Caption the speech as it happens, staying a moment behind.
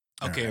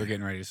Okay, we're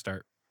getting ready to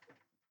start.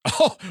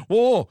 Oh,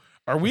 whoa.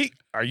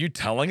 Are you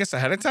telling us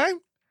ahead of time?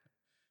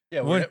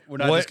 Yeah, we're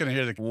not just gonna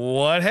hear the.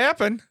 What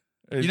happened?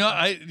 It's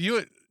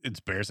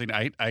embarrassing.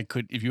 I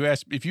could if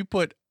you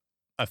put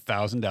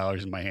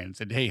 $1,000 in my hand and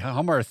said, "Hey,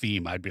 hum our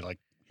theme," I'd be like,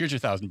 "Here's your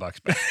 $1,000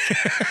 back."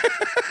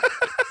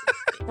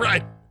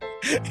 Right.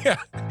 Yeah.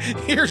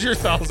 Here's your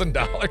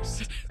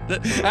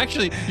 $1,000.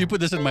 Actually, you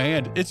put this in my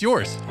hand. It's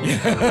yours.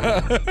 Yeah.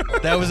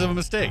 That was a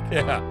mistake.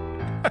 Yeah.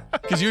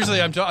 Because usually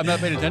I'm not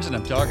paying attention.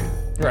 I'm talking,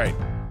 Right.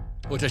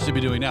 which I should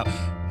be doing now.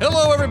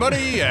 Hello,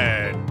 everybody,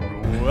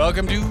 and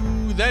welcome to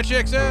That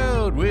Checks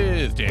Out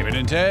with Damon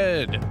and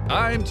Ted.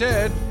 I'm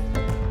Ted.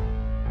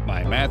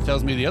 My math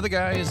tells me the other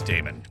guy is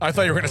Damon. I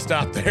thought you were going to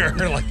stop there.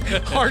 Like,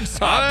 hard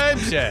stop. I'm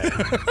Ted.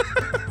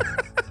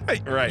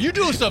 Right. You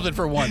do something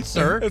for once,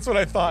 sir. That's what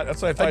I thought.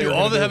 I do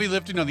all the heavy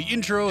lifting on the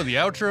intro and the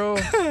outro.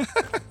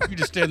 You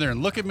just stand there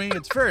and look at me.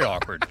 It's very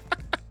awkward.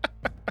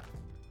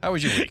 How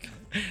was your week?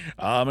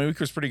 My week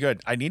was pretty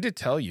good. I need to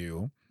tell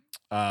you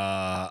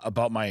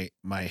about my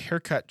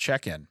haircut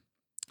check-in.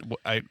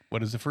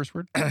 What is the first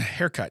word?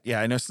 Haircut.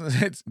 Yeah, I know.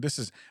 This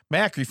is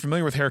Mac. Are you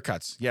familiar with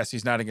haircuts? Yes,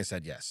 he's nodding his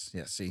head. Yes.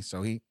 See,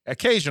 so he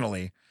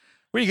occasionally,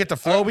 where you get the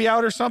Flowbee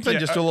out or something,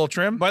 just do a little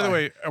trim. By the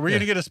way, are we going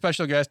to get a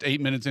special guest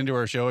 8 minutes into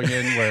our show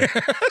again, where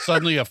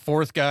suddenly a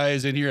fourth guy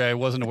is in here I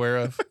wasn't aware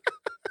of?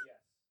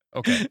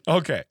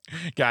 Okay,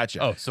 gotcha.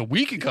 Oh, so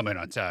we can come in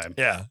on time.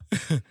 Yeah.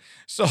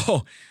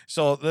 So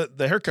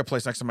the haircut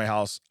place next to my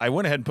house, I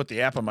went ahead and put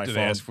the app on my Did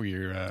phone. they ask for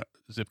your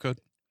zip code?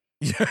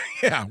 Yeah,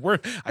 I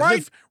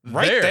live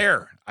right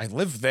there. I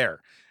live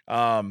there.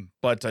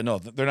 But no,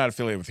 they're not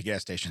affiliated with the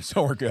gas station,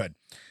 so we're good.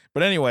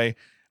 But anyway,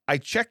 I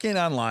check in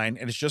online,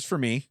 and it's just for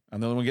me.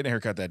 I'm the only one getting a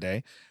haircut that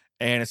day,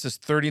 and it's this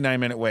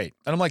 39-minute wait.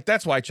 And I'm like,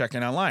 that's why I check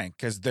in online,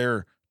 because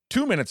they're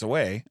 2 minutes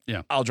away.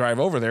 Yeah, I'll drive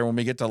over there when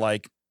we get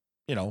to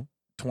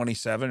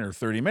 27 or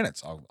 30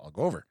 minutes. I'll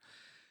go over.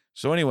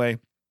 So anyway,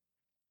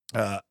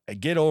 I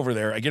get over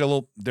there. I get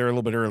there a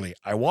little bit early.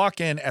 I walk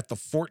in at the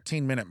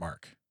 14-minute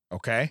mark.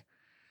 Okay.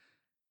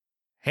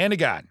 Hand to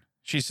God.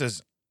 She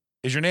says,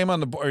 "Is your name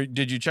on the board?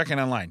 Did you check in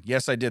online?"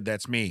 "Yes, I did.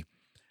 That's me.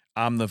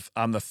 I'm the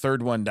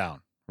third one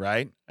down."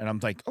 Right. And I'm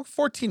like,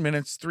 14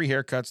 minutes, 3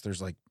 haircuts. There's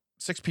like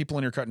 6 people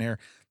in here cutting hair.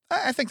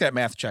 I think that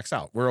math checks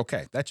out. We're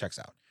okay. That checks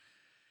out.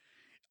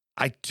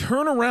 I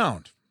turn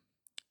around,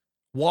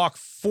 walk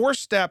 4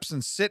 steps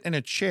and sit in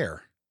a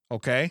chair.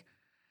 Okay.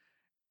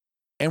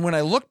 And when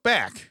I look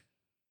back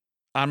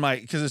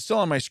because it's still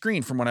on my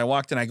screen from when I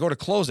walked in, I go to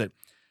close it.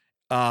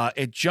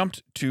 It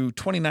jumped to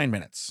 29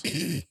 minutes.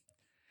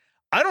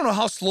 I don't know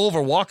how slow of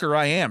a walker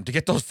I am to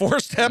get those 4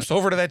 steps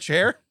over to that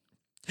chair,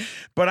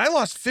 but I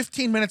lost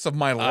 15 minutes of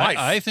my life.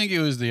 I think it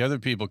was the other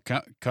people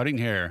cutting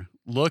hair,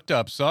 looked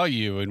up, saw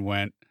you,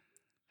 and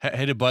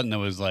hit a button that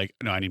was like,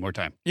 "No, I need more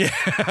time."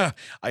 Yeah.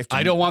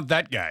 I don't want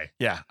that guy.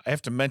 Yeah. I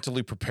have to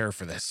mentally prepare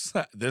for this.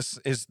 This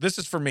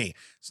is for me.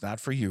 It's not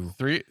for you.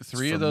 Three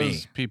of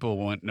those people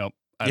went, "Nope,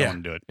 I don't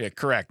want to do it." Yeah,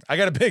 correct. I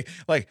got a big,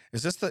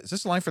 is this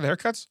the line for the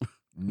haircuts?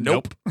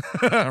 Nope.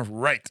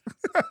 Right.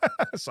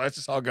 So that's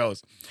just how it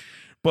goes.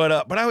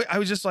 But I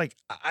was just like,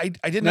 I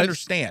didn't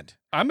understand.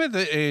 I'm at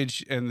the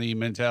age and the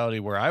mentality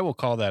where I will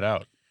call that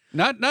out.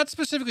 Not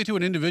specifically to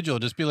an individual,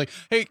 just be like,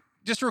 "Hey,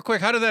 just real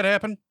quick, how did that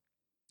happen?"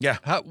 Yeah.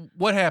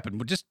 What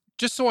happened?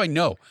 Just so I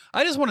know.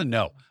 I just want to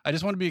know. I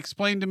just want to be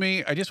explained to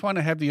me. I just want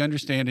to have the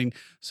understanding.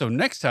 So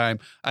next time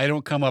I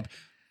don't come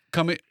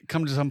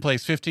to some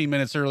place 15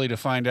 minutes early to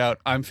find out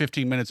I'm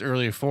 15 minutes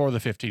early for the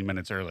 15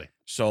 minutes early.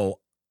 So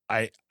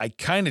I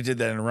kind of did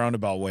that in a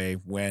roundabout way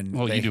when.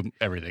 Well, you do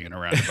everything in a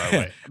roundabout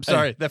way. I'm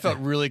sorry. That felt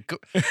really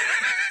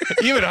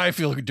even I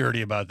feel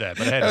dirty about that,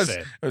 but I had to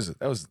say it.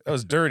 That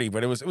was dirty,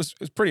 but it was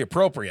pretty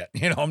appropriate.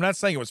 I'm not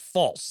saying it was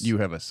false. You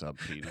have a sub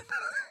penis.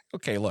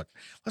 Okay, look,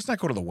 let's not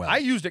go to the well. I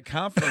used it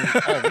confidently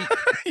all week.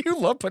 You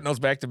love putting those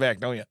back to back,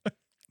 don't you?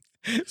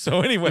 So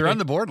anyway, you're on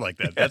the board like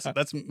that.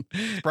 That's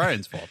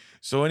Brian's fault.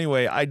 So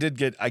anyway, I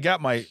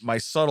got my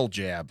subtle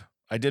jab.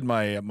 I did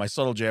my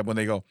subtle jab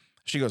when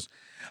she goes,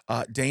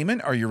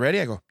 "Damon, are you ready?"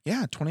 I go,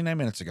 "Yeah, 29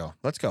 minutes ago.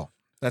 Let's go."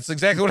 That's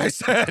exactly what I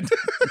said.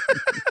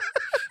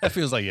 That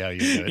feels like, yeah, you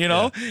did.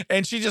 Yeah.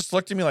 And she just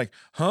looked at me like,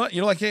 "Huh?"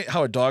 Like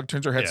how a dog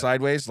turns her head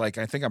sideways. Like,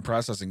 I think I'm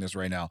processing this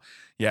right now.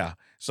 Yeah.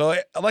 So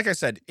like I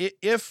said,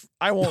 if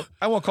I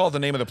won't call the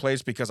name of the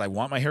place because I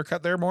want my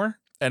haircut there more.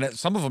 And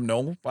some of them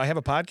know I have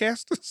a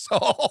podcast,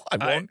 so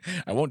I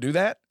won't do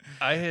that.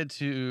 I had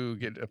to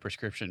get a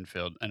prescription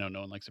filled. I know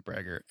no one likes a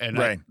bragger. And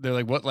right. They're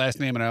like, "What last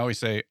name?" And I always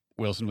say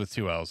Wilson with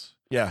 2 L's.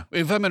 Yeah.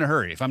 If I'm in a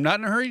hurry. If I'm not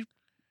in a hurry,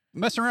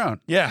 mess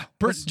around. Yeah.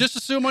 Just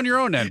assume on your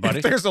own end, buddy.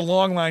 If there's a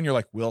long line, you're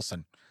like,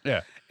 "Wilson."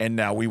 Yeah. And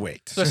now we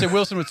wait. So I said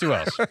Wilson with 2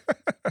 L's.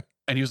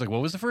 And he was like,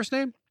 "What was the first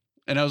name?"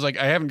 And I was like,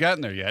 "I haven't gotten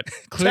there yet."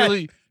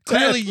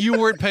 Clearly you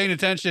weren't paying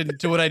attention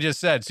to what I just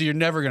said, so you're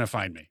never going to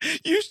find me.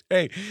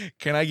 Hey,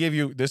 can I give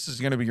you, this is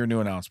going to be your new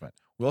announcement.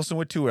 Wilson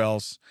with 2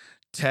 L's,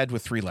 Ted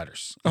with 3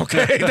 letters.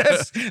 Okay.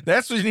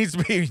 That's what needs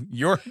to be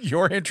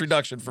your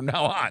introduction from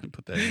now on.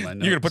 Put that in my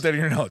notes. You're going to put that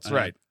in your notes.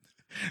 Right.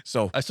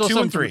 So I stole 2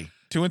 and 3.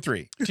 2 and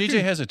 3.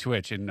 TJ has a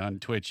Twitch, and on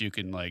Twitch you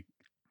can like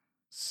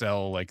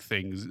sell like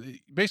things.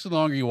 Basically, the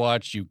longer you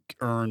watch, you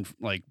earn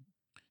like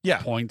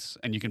points,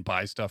 and you can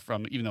buy stuff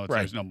from it, even though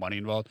there's no money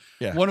involved.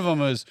 Yeah. One of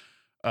them is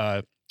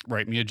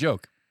write me a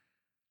joke.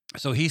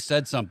 So he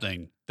said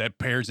something that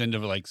pairs into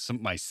like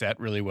my set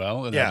really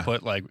well, and I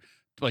put like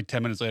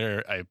 10 minutes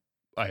later,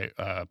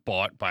 I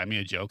bought Buy Me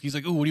a Joke. He's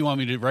like, "Ooh, what do you want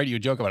me to write you a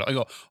joke about?" I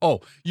go,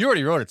 "Oh, you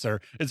already wrote it, sir.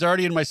 It's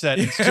already in my set.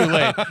 It's too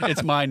late.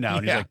 It's mine now."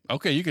 And he's like,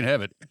 "Okay, you can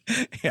have it."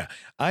 Yeah,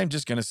 I'm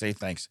just gonna say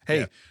thanks.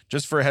 Hey,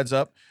 just for a heads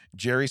up,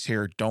 Jerry's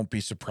here. Don't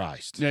be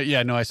surprised.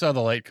 Yeah. No, I saw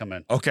the light come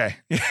in. Okay.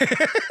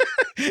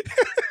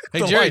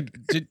 Hey, Jerry,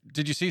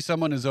 did you see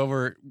someone is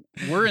over?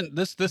 We're in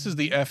this. This is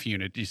the F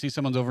unit. Do you see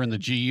someone's over in the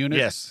G unit?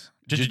 Yes.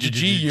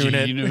 G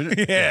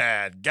unit.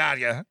 Yeah, got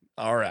ya.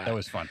 All right. That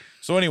was fun.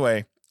 So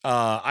anyway,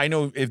 I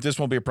know if this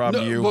won't be a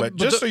problem to you, but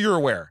just so you're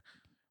aware,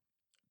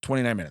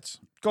 29 minutes.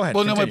 Go ahead.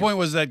 Well, continue. no, my point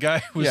was that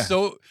guy was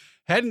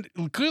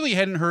clearly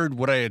hadn't heard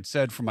what I had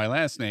said for my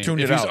last name.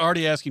 Tuned if it he's out.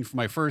 already asking for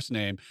my first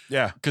name.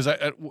 Yeah. Because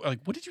I like,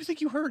 what did you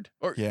think you heard?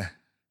 Or yeah,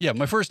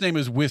 my first name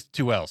is with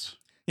 2 L's.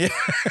 Yeah.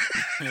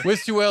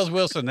 With 2 L's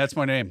Wilson. That's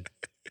my name.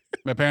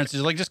 My parents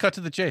just like, just cut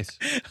to the chase.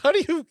 How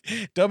do you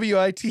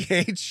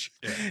WITH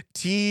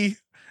T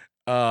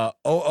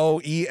OOELLS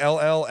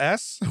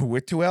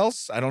with 2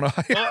 L's? I don't know.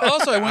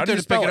 Also, I went there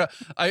to pick it up.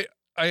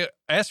 I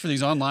asked for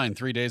these online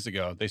 3 days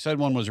ago. They said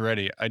one was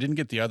ready. I didn't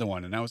get the other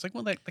one, and I was like,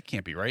 well, that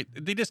can't be right.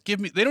 They just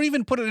give me. They don't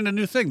even put it in a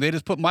new thing. They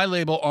just put my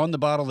label on the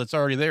bottle that's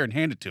already there and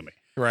hand it to me.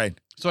 Right.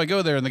 So I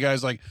go there, and the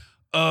guy's like,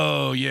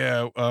 "Oh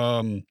yeah,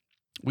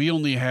 we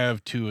only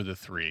have 2 of the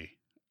 3,"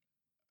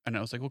 and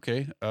I was like,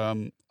 "Okay,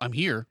 I'm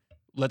here.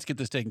 Let's get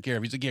this taken care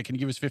of." He's like, "Yeah, can you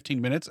give us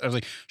 15 minutes?" I was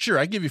like, "Sure,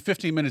 I give you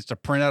 15 minutes to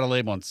print out a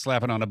label and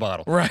slap it on a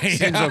bottle." Right.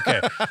 Seems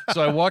okay.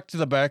 So I walked to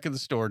the back of the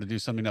store to do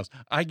something else.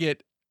 I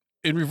get,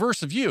 in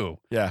reverse of you,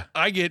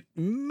 I get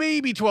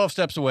maybe 12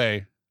 steps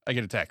away, I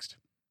get a text.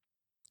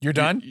 You're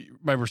done?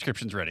 My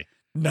prescription's ready.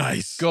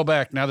 Nice. Go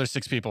back. Now there's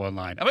 6 people in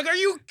line. I'm like, are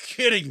you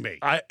kidding me?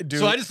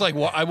 Dude. So I just like,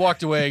 I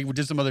walked away,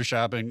 did some other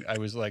shopping. I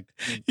was like,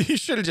 you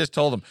should have just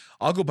told him,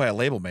 I'll go buy a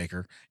label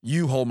maker.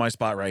 You hold my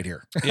spot right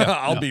here. Yeah,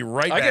 I'll be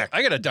right back.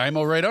 I got a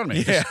Dymo right on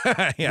me. Yeah.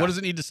 What does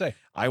it need to say?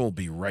 I will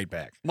be right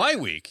back. My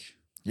week.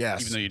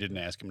 Yes. Even though you didn't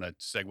ask, I'm going to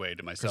segue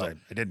to myself.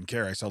 I didn't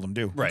care. I seldom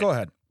do. Right. Go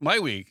ahead. My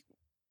week.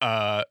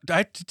 To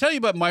tell you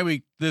about my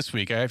week this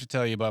week, I have to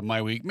tell you about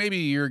my week maybe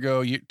a year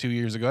ago, 2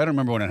 years ago. I don't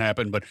remember when it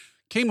happened, but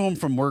came home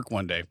from work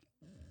one day.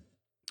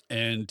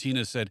 And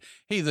Tina said,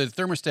 "Hey, the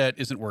thermostat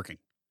isn't working."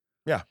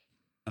 Yeah.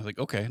 I was like,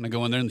 "Okay." And I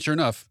go in there, and sure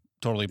enough,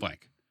 totally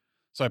blank.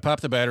 So I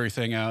pop the battery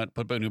thing out,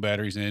 put new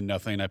batteries in,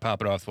 nothing. I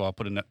pop it off the wall,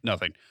 put in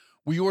nothing.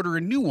 We order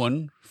a new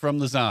one from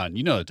Lazan.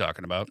 You know what I'm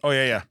talking about. Oh,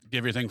 yeah.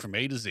 Everything from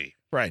A to Z.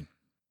 Right.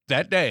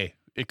 That day,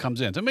 it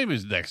comes in. So maybe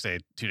it's the next day,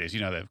 2 days.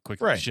 You know how that quick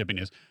shipping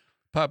is.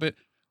 Pop it.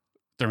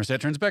 Thermostat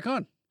turns back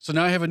on. So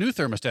now I have a new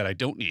thermostat I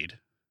don't need,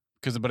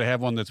 but I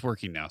have one that's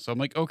working now. So I'm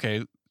like,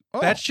 okay,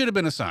 that should have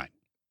been a sign.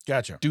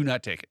 Gotcha. Do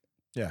not take it.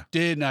 Yeah.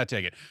 Did not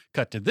take it.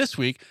 Cut to this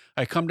week.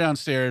 I come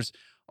downstairs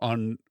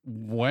on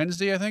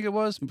Wednesday, I think it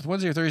was.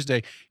 Wednesday or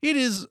Thursday. It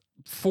is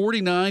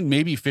 49,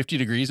 maybe 50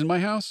 degrees in my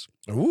house.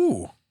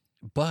 Ooh.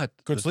 But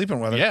good sleeping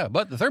weather. Yeah,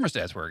 but the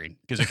thermostat's working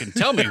because it can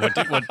tell me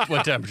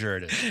what temperature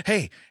it is.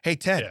 Hey,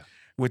 Ted,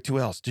 with 2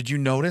 L's, did you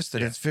notice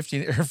that it's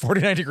 50 or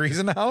 49 degrees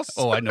in the house?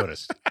 Oh, I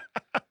noticed.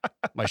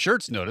 My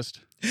shirts noticed.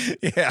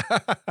 Yeah.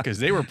 Because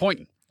they were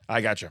pointing.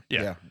 I got you.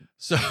 Yeah.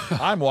 So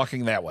I'm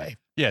walking that way.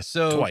 Yeah.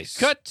 So twice.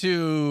 Cut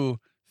to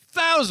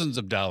thousands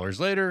of dollars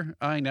later,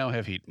 I now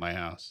have heat in my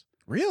house.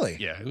 Really?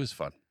 Yeah, it was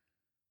fun.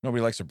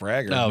 Nobody likes a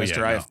bragger. Oh, Mr.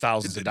 yeah, I have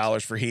thousands of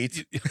dollars for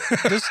heat.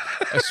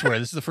 I swear,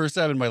 this is the first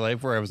time in my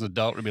life where I was an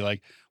adult to be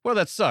like, well,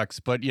 that sucks,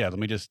 but yeah, let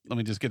me just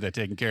get that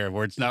taken care of.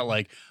 Where it's not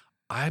like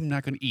I'm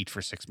not going to eat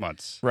for 6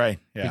 months. Right.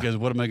 Yeah. Because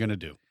what am I going to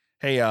do?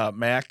 Hey,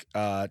 Mac,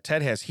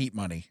 Ted has heat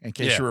money, in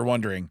case you were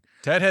wondering.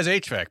 Ted has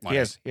HVAC money.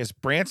 He has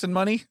Branson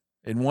money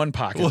in one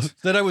pocket. Well,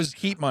 that I was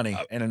heat money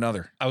in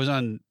another. I was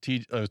on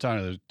I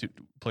was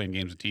playing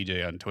games with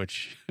TJ on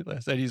Twitch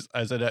last night.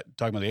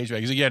 Talking about the HVAC.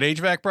 He's like, "You had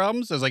HVAC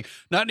problems?" I was like,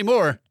 "Not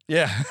anymore."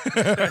 Yeah.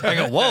 I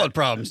got wallet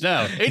problems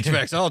now.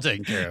 HVAC's all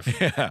taken care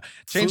of. Yeah.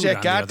 Change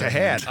that got to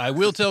had. I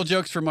will tell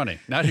jokes for money.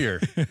 Not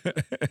here.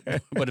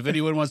 But if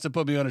anyone wants to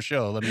put me on a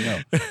show, let me know.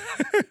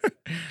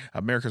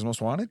 America's Most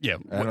Wanted? Yeah.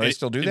 Do they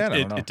still do that? I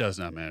don't know. It does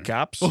not, man.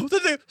 Cops? Well,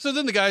 so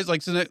then the guy's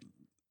like,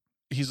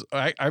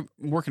 I'm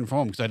working from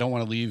home because I don't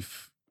want to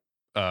leave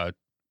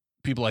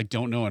people I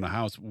don't know in a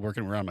house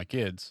working around my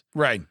kids.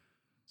 Right.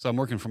 So I'm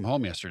working from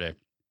home yesterday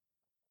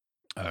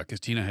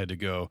because Tina had to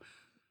go.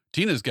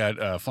 Tina's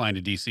got flying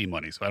to D.C.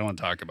 money, so I don't want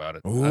to talk about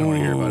it. Ooh. I don't want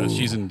to hear about it.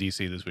 She's in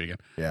D.C. this weekend.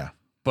 Yeah.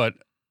 But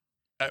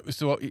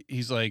so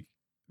he's like,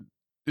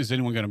 is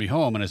anyone going to be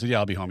home? And I said, yeah,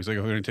 I'll be home. He's like,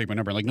 oh, we're going to take my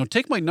number. I'm like, no,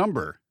 take my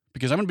number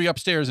because I'm going to be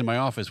upstairs in my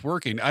office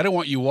working. I don't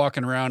want you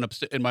walking around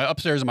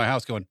upstairs in my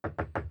house going,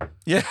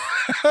 yeah,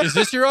 is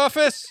this your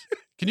office?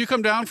 Can you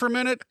come down for a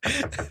minute?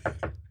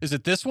 Is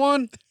it this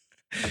one?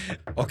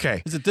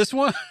 Okay. Is it this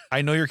one?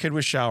 I know your kid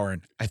was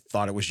showering. I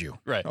thought it was you.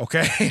 Right.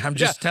 Okay. I'm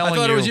just telling you.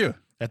 I thought it was you.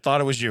 that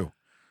thought it was you.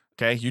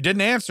 Okay. You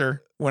didn't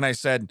answer when I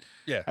said,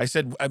 Yeah. I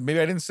said, maybe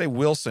I didn't say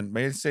Wilson.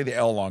 Maybe I didn't say the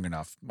L long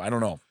enough. I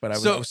don't know. But I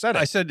said it.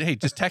 I said, hey,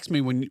 just text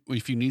me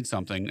if you need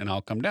something and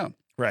I'll come down.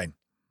 Right.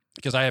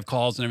 Because I have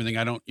calls and everything.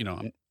 I don't,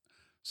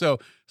 so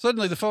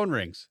suddenly the phone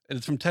rings and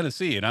it's from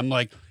Tennessee. And I'm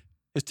like,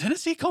 is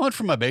Tennessee calling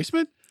from my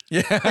basement?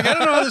 Yeah. Like, I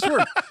don't know how this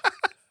works.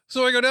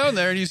 So I go down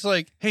there and he's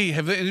like, hey,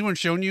 have anyone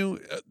shown you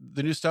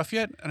the new stuff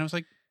yet? And I was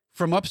like,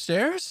 from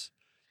upstairs?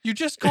 You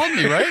just called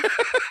me, right?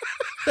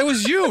 That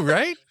was you,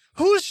 right?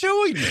 Who is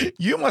showing me?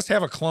 You must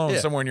have a clone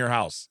somewhere in your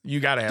house. You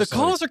got to have the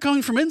calls are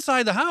coming from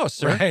inside the house,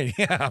 sir. Right.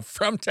 Yeah.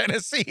 From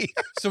Tennessee.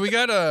 So we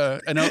got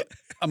I'm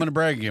going to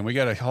brag again. We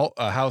got a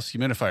house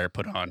humidifier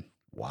put on.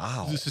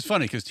 Wow. This is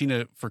funny because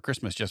Tina for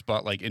Christmas just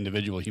bought like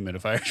individual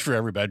humidifiers for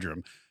every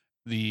bedroom.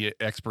 The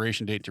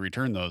expiration date to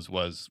return those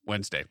was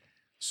Wednesday.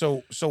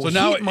 So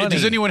now, money.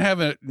 Does anyone have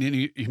a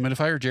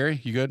humidifier, Jerry?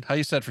 You good? How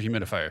you set for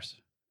humidifiers?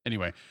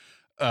 Anyway,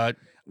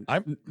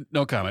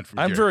 no comment from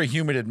I'm Jerry. very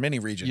humid in many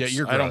regions. Yeah,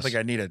 you're I don't gross. think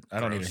I need it.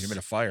 I don't need a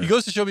humidifier. He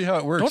goes to show me how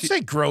it works. Don't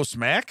say gross,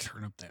 Mac.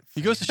 Turn up that.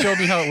 He goes to show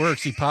me how it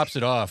works. He pops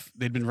it off.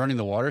 They'd been running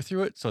the water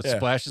through it, so it Yeah.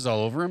 splashes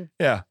all over him.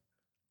 Yeah.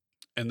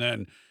 And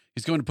then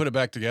he's going to put it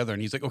back together,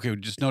 and he's like, okay,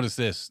 just notice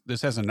this.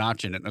 This has a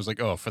notch in it. And I was like,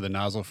 oh, for the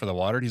nozzle for the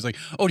water? And he's like,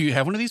 oh, do you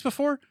have one of these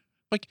before?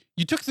 Like,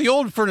 you took the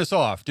old furnace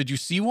off. Did you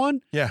see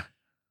one? Yeah.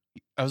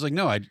 I was like,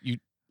 no, you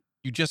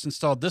just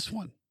installed this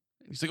one.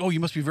 He's like, oh, you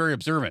must be very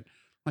observant.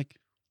 I'm like,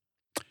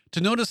 to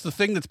notice the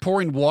thing that's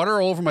pouring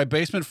water all over my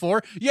basement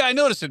floor? Yeah, I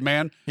noticed it,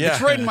 man. Yeah.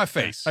 It's right in my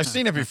face. I've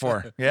seen it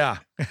before. Yeah.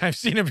 I've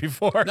seen it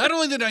before. Not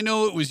only did I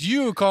know it was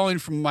you calling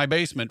from my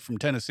basement from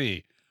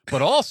Tennessee,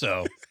 but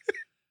also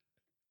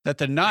that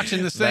the notch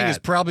in this thing is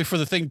probably for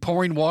the thing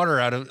pouring water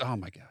out of. Oh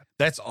my God.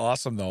 That's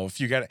awesome though. If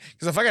you got it,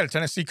 because if I got a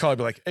Tennessee call, I'd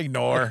be like,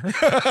 ignore.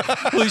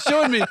 Well, he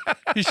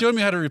showed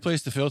me how to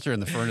replace the filter in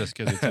the furnace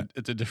because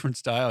it's a different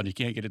style and you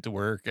can't get it to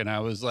work. And I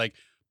was like,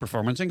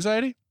 performance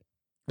anxiety?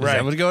 Is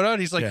that what's going on?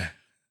 He's like, yeah.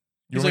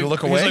 You want me to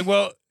look away? He's like,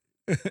 well,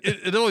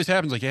 it always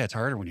happens. Like, yeah, it's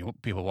harder when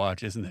people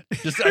watch, isn't it?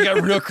 I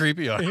got real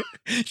creepy on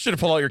it. Should have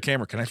pulled out your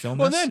camera. Can I film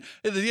Well, this? then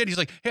at the end, he's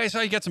like, hey, I saw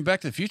you got some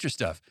Back to the Future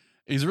stuff.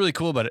 He's really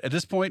cool about it. At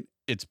this point,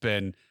 it's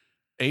been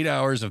 8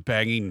 hours of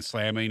banging and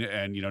slamming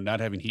and,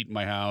 not having heat in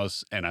my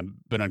house. And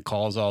I've been on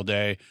calls all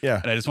day. Yeah.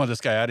 And I just want this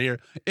guy out of here.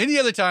 Any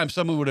other time,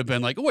 someone would have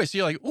been like, oh, I see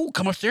you. Like, oh,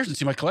 come upstairs and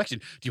see my collection.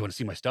 Do you want to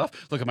see my stuff?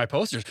 Look at my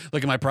posters.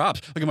 Look at my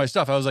props. Look at my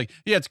stuff. I was like,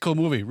 yeah, it's a cool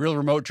movie. Real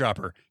remote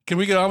dropper. Can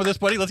we get on with this,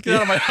 buddy? Let's get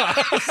out of my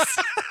house. That's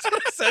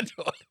what I said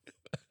to him.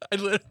 I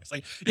literally was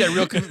like, yeah,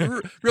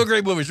 real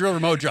great movies, real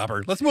remote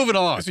dropper. Let's move it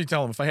along. So you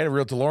tell him, if I had a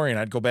real DeLorean,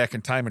 I'd go back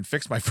in time and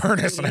fix my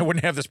furnace and I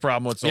wouldn't have this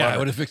problem whatsoever. Yeah, I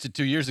would have fixed it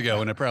 2 years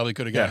ago and I probably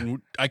could have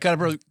gotten, I could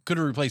have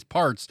replaced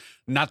parts,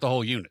 not the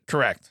whole unit.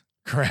 Correct.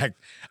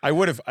 I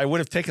would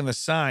have taken the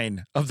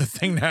sign of the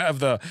thing of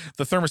the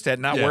thermostat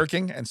not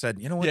working and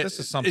said, you know what, this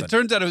is something. It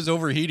turns out it was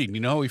overheating.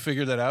 You know how we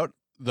figured that out?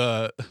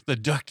 The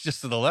duct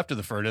just to the left of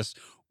the furnace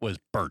was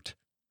burnt.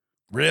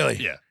 Really?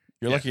 Yeah.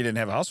 You're lucky you didn't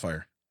have a house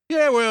fire.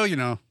 Yeah,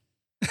 well,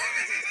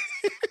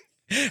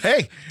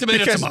 Hey,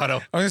 tomato. I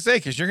was gonna say,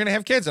 because you're gonna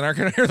have kids and aren't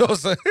gonna hear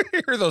those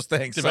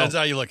things. Depends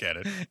how you look at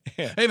it.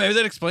 Yeah. Hey, maybe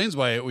that explains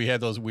why we had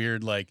those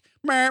weird we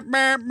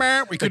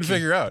couldn't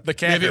figure out. The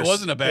cackers. Maybe it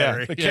wasn't a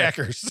battery. Yeah, the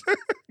cackers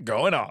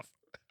going off.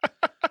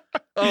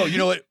 Oh, you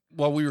know what?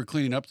 While we were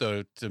cleaning up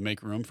though to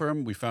make room for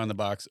him, we found the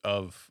box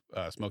of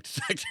smoke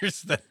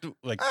detectors that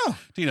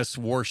Tina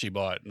swore she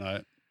bought.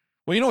 And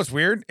Well, you know what's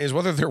weird is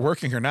whether they're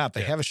working or not,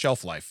 they have a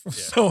shelf life. Yeah.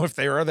 So if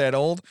they are that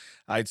old,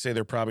 I'd say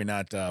they're probably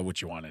not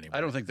what you want anymore.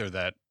 I don't think they're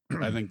that.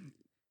 I think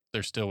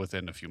they're still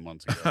within a few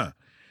months ago.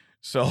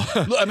 So,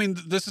 I mean,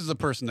 this is a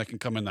person that can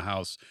come in the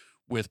house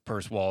with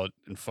purse, wallet,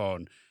 and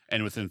phone,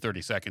 and within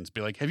 30 seconds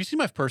be like, have you seen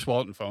my purse,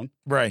 wallet, and phone?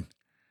 Right.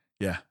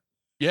 Yeah.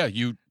 Yeah,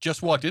 you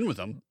just walked in with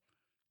them.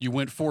 You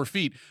went 4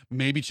 feet.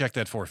 Maybe check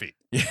that 4 feet.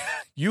 Yeah.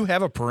 You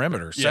have a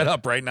perimeter set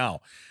up right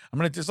now.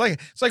 It's like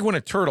when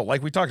a turtle,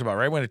 like we talked about,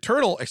 right? When a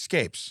turtle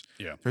escapes,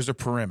 there's a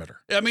perimeter.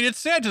 I mean, it's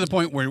sad to the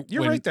point where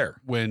you're right there.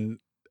 When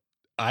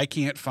I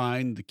can't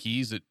find the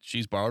keys that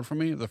she's borrowed from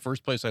me, the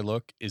first place I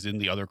look is in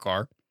the other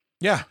car.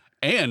 Yeah.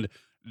 And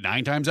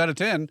 9 times out of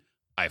 10,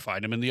 I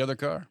find them in the other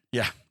car.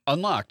 Yeah.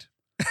 Unlocked.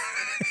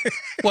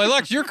 Well, I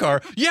locked your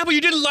car. Yeah, but you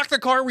didn't lock the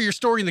car where you're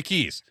storing the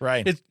keys.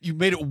 Right. You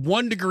made it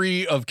 1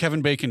 degree of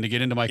Kevin Bacon to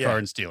get into my car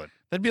and steal it.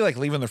 That'd be like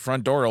leaving the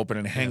front door open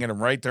and hanging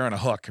them right there on a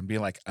hook and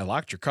being like, I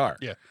locked your car.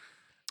 Yeah.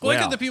 Well, I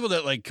get the people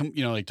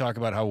that talk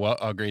about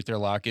how great their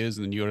lock is,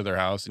 and then you go to their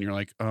house and you're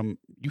like,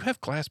 you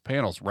have glass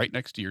panels right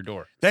next to your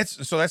door.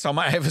 That's how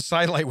I have a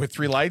side light with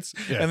 3 lights,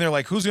 and they're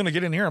like, who's going to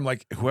get in here? I'm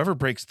like, whoever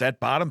breaks that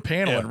bottom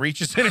panel and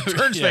reaches in and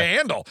turns the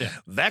handle,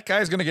 that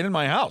guy's going to get in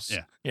my house.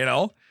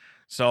 Yeah.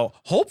 So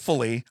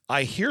hopefully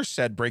I hear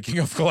said breaking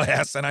of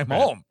glass and I'm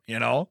home,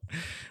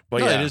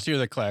 But I just hear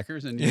the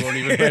clackers and you won't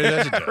even pay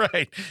attention to it.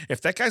 Right.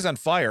 If that guy's on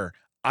fire,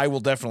 I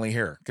will definitely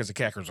hear because the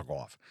cackers will go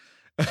off.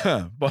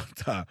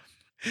 But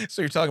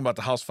so you're talking about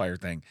the house fire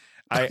thing.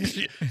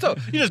 So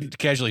you just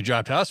casually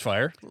dropped house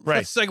fire. Right.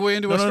 Let's segue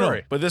into a story.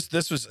 No. But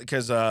this was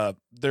because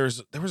there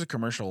was a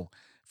commercial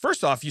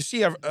First off, you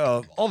see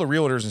all the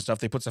realtors and stuff,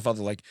 they put stuff out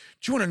there like,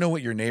 do you want to know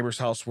what your neighbor's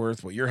house is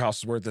worth, what your house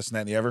is worth, this and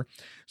that and the other?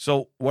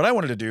 So what I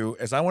wanted to do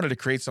is I wanted to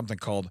create something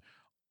called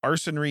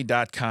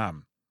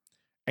arsonry.com.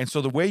 And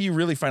so the way you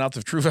really find out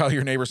the true value of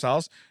your neighbor's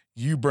house,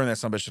 you burn that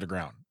son of a bitch to the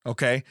ground,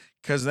 okay?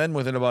 Because then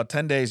within about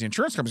 10 days, the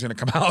insurance company's going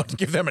to come out and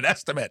give them an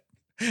estimate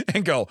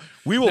and go,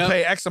 we will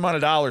pay X amount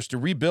of dollars to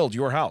rebuild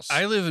your house.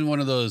 I live in one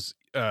of those,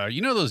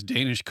 those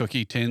Danish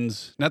cookie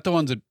tins, not the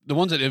ones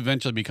that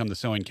eventually become the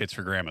sewing kits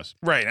for grandmas.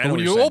 Right. But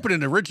when you open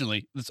it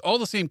originally, it's all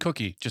the same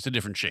cookie, just a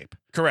different shape.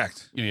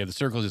 Correct. You have the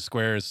circles of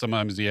squares.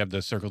 Sometimes you have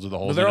the circles of the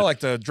holes. But they're all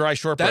like the dry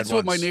shortbread That's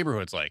what my ones.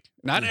 neighborhood's like.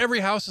 Not every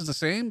house is the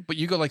same, but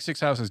you go like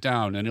 6 houses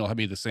down and it'll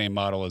be the same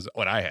model as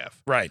what I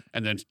have. Right.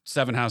 And then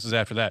 7 houses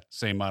after that,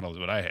 same model as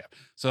what I have.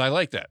 So I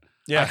like that.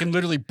 Yeah. I can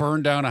literally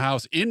burn down a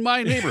house in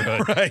my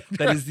neighborhood Right.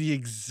 that is the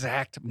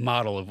exact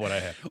model of what I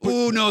have.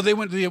 Oh no, they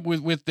went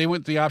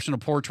the optional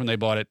porch when they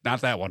bought it. Not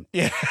that one.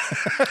 Yeah.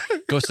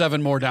 Go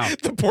 7 more down.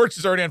 The porch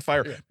is already on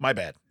fire. Yeah. My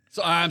bad.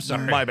 So I'm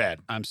sorry. My bad.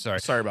 I'm sorry.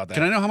 Sorry about that.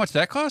 Can I know how much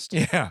that cost?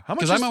 Yeah. How much?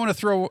 Because I might want to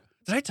throw.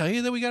 Did I tell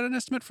you that we got an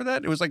estimate for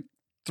that? It was like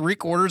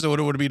 3/4 of what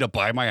it would be to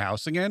buy my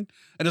house again.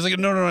 And it's like,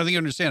 no, I think you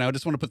understand. I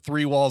just want to put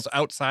 3 walls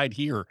outside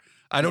here.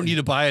 I don't need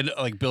to buy it,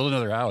 like build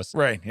another house.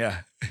 Right. Yeah.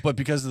 But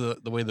because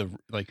of the way that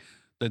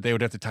they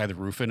would have to tie the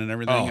roof in and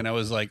everything, and I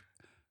was like,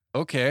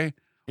 okay,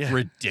 Yeah.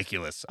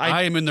 ridiculous.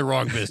 I am in the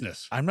wrong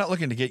business. I'm not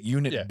looking to get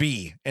unit Yeah.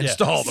 B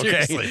installed.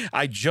 Okay. seriously.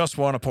 I just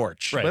want a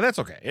porch. Right. But that's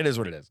okay. It is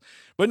what it is.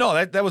 But no,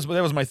 that was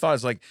my thought.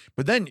 Is like,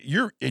 but then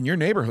you're in your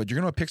neighborhood, you're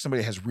gonna pick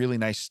somebody that has really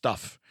nice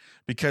stuff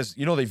because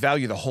they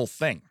value the whole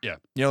thing. Yeah.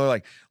 They're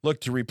like,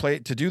 look, to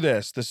do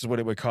this is what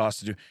it would cost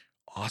to do.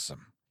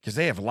 Awesome. Because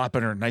they have a lot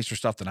better, nicer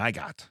stuff than I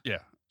got. Yeah.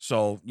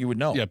 So you would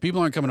know. Yeah, people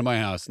aren't coming to my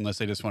house unless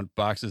they just want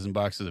boxes and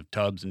boxes of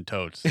tubs and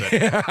totes.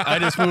 That I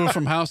just move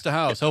from house to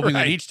house, hoping that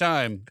Right. each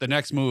time the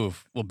next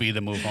move will be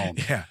the move home.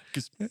 Yeah.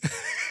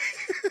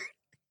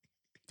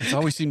 That's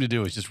all we seem to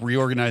do is just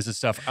reorganize the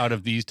stuff out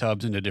of these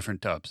tubs into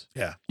different tubs.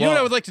 Yeah. You know what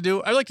I would like to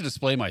do? I'd like to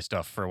display my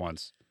stuff for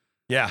once.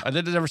 Yeah.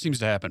 That never seems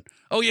to happen.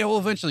 Oh, yeah, we'll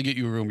eventually get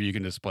you a room where you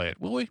can display it.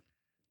 Will we?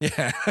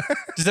 Yeah.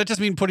 Does that just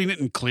mean putting it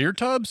in clear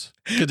tubs?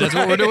 Because that's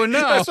what we're doing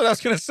now. That's what I was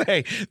going to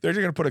say. They're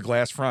going to put a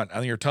glass front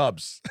on your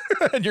tubs.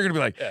 And you're going to be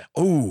like,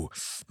 oh,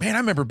 man, I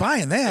remember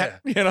buying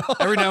that.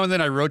 Every now and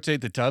then I rotate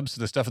the tubs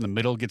so the stuff in the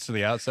middle gets to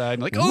the outside.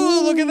 And like,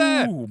 oh, look at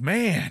that. Oh,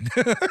 man.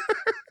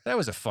 That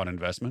was a fun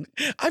investment.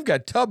 I've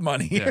got tub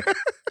money.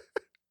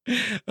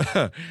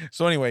 Yeah.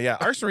 So anyway, yeah,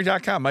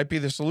 arsonry.com might be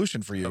the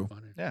solution for you.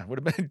 Yeah, would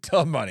have been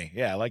tub money.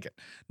 Yeah, I like it.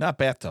 Not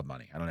bathtub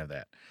money. I don't have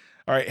that.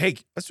 All right. Hey,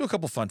 let's do a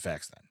couple fun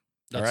facts then.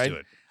 Let's do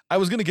it. I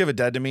was going to give it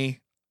dead to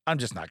me. I'm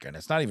just not going to.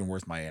 It's not even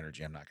worth my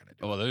energy. I'm not going to do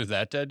it. Oh, well, they're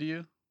that dead to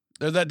you?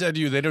 They're that dead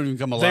to you. They don't even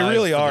come alive. They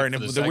really are. for And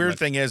the segment. weird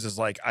thing is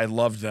like I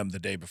loved them the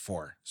day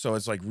before. So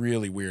it's like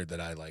really weird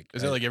that I like.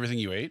 Is it like everything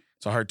you ate?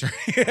 It's a hard turn.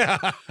 Yeah.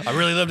 I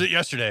really loved it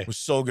yesterday. It was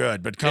so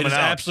good. But It coming is out,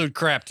 absolute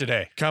crap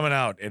today.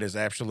 it is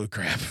absolute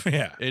crap.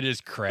 Yeah. It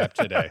is crap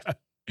today.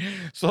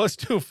 So let's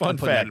do a fun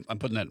fact. I'm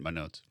putting that in my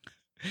notes.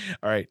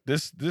 All right.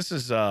 This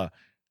is all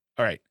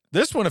right.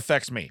 This one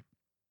affects me.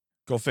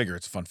 Go figure.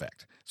 It's a fun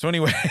fact. So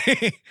anyway,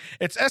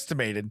 it's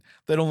estimated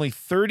that only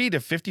 30 to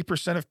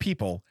 50% of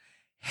people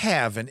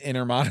have an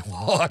inner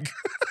monologue.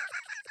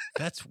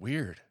 That's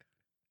weird.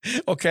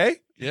 Okay.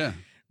 Yeah.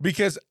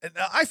 Because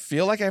I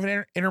feel like I have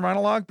an inner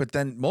monologue, but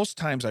then most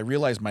times I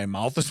realize my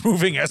mouth is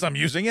moving as I'm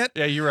using it.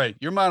 Yeah, you're right.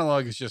 Your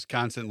monologue is just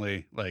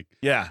constantly like,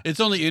 Yeah. it's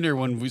only inner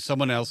when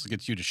someone else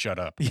gets you to shut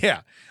up.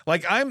 Yeah.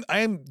 Like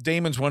I'm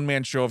Damon's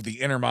one-man show of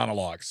the inner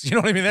monologues. You know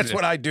what I mean? That's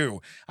what I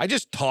do. I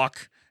just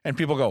talk and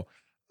people go,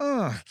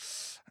 I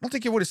don't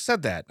think you would have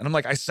said that. And I'm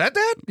like, I said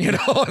that? You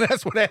know, and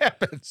that's what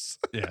happens.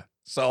 Yeah.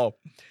 So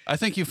I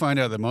think you find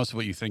out that most of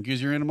what you think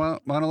is your inner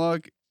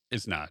monologue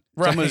is not.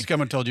 Right. Someone has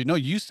come and told you, no,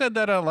 you said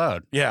that out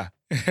loud. yeah,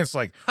 it's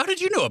like, How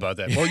did you know about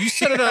that? Well, you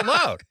said it out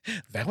loud.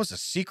 that was a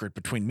secret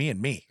between me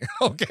and me.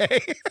 Okay.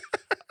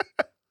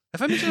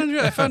 If I mentioned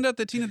it, I found out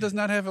that Tina does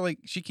not have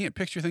she can't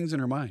picture things in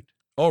her mind.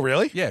 Oh,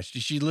 really? Yeah,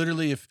 she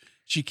literally, if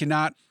she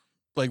cannot,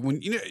 like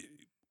when,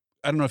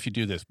 I don't know if you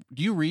do this.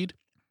 Do you read?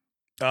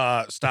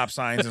 Stop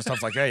signs and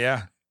stuff like that.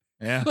 Yeah.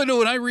 Yeah. I know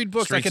when I read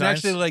books, I Street can signs?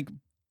 actually like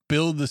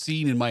build the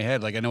scene in my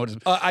head. Like I know what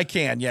it's. I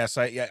can. Yes.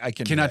 I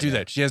can. Cannot do yeah.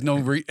 that. She has no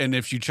and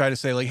if you try to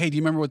say like, hey, do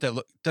you remember what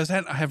that does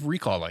that have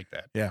recall like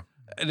that? Yeah.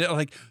 And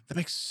like that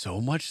makes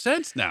so much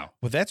sense now.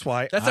 Well, that's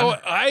why. That's how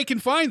I can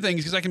find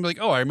things because I can be like,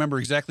 oh, I remember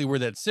exactly where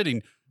that's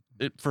sitting.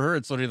 For her,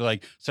 it's literally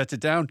like sets it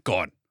down,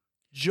 gone,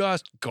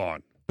 just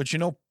gone. But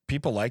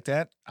people like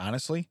that,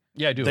 honestly.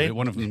 Yeah, I do.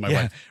 One of them is my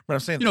yeah, wife. but I'm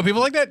saying, People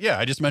like that. Yeah,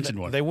 I just mentioned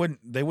one. They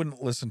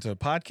wouldn't listen to a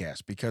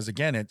podcast because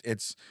again,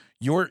 it's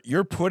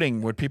you're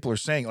putting what people are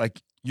saying.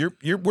 Like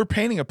we're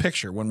painting a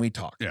picture when we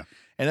talk. Yeah.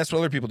 And that's what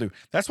other people do.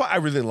 That's why I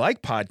really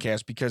like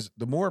podcasts because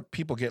the more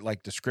people get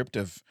like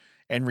descriptive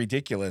and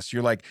ridiculous,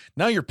 you're like,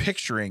 now you're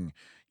picturing,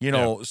 You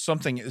know,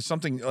 something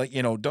like,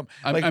 you know, don't,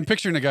 like, I'm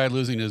picturing a guy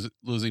losing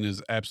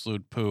his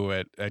absolute poo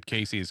at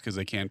Casey's because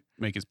they can't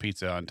make his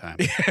pizza on time.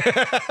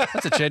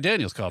 That's a Chad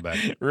Daniels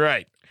callback.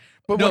 right.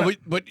 But No,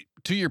 but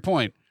to your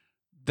point,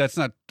 that's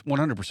not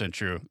 100%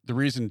 true. The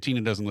reason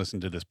Tina doesn't listen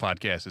to this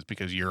podcast is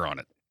because you're on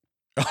it.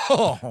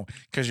 oh,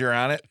 because you're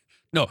on it.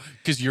 No,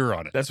 because you're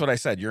on it. That's what I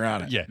said. You're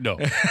on it. Yeah, no.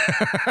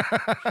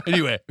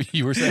 Anyway,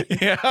 you were saying?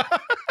 Yeah.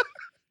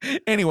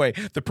 Anyway,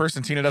 the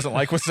person Tina doesn't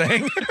like was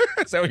saying.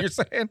 Is that what you're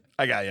saying?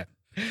 I got you.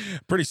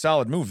 Pretty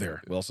solid move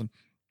there, Wilson.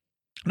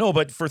 No,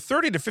 but for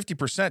 30 to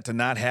 50% to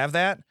not have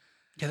that,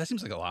 Yeah, that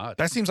seems like a lot.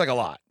 that seems like a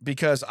lot,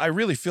 because I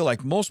really feel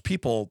like most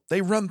people,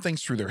 they run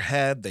things through their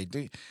head. They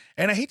do.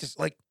 And I hate to,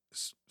 like,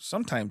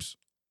 sometimes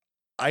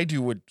I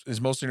do what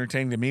is most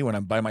entertaining to me when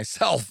I'm by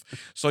myself.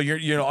 So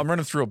I'm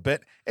running through a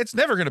bit. It's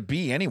never going to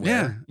be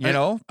anywhere,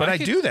 but I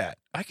do that.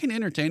 I can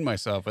entertain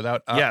myself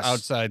without Yes.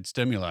 outside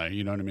stimuli.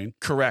 You know what I mean?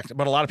 Correct.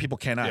 But a lot of people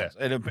cannot.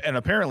 Yeah. And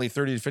apparently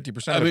 30 to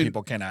 50% of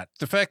people cannot.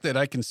 The fact that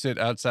I can sit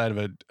outside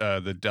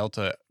of the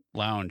Delta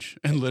lounge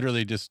and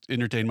literally just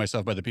entertain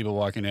myself by the people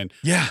walking in.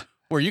 Yeah.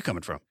 Where are you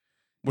coming from?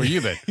 Where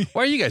you been?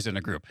 Why are you guys in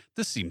a group?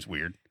 This seems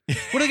weird.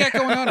 What do they got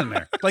going on in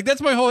there? Like,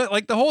 that's my whole,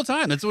 like, the whole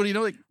time. That's what,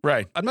 like,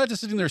 Right. I'm not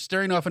just sitting there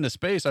staring off into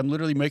space. I'm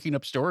literally making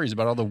up stories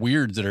about all the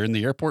weirds that are in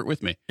the airport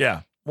with me.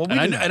 Yeah. Well,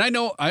 And I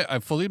know, I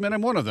fully admit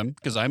I'm one of them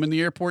because I'm in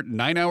the airport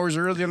 9 hours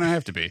earlier than I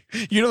have to be.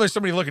 there's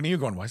somebody looking at you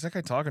going, why is that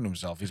guy talking to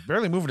himself? He's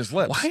barely moving his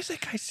lips. Why is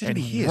that guy sitting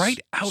And he is right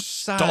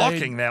outside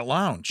stalking that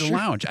lounge? the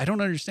lounge? I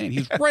don't understand.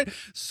 He's right.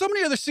 So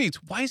many other seats.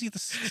 Why is he at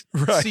the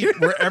Right. seat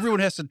where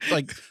everyone has to,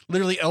 like,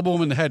 literally elbow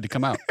him in the head to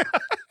come out?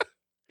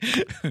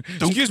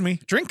 Excuse me.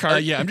 Drink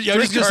card. Yeah, I'm Drink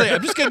just gonna card. say,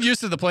 I'm just getting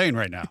used to the plane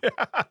right now.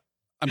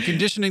 I'm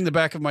conditioning the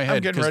back of my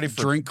head getting 'cause ready the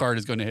for- drink card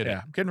is going to hit Yeah.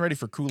 it. I'm getting ready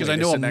for Kool-Aid. Because I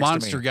to know sit a next to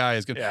monster me. guy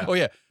is going to. Yeah. Oh,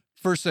 yeah.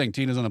 First thing,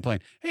 Tina's on the plane.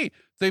 Hey,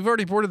 they've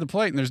already boarded the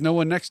plane and there's no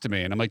one next to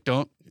me. And I'm like,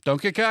 don't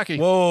get cocky.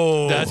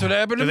 Whoa. That's what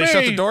happened to Did me. they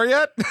shut the door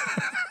yet?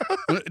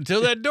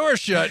 Until that door's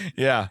shut,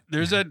 yeah.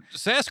 there's that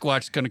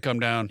Sasquatch going to come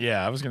down.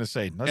 Yeah. I was going to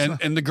say.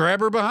 And the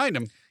grabber behind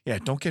him. Yeah.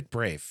 Don't get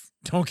brave.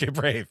 Don't get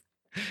brave.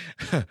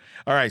 All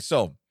right.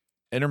 So,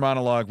 inner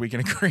monologue, we can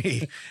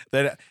agree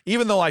that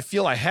even though I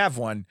feel I have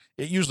one,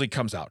 it usually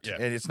comes out. Yeah.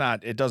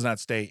 It does not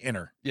stay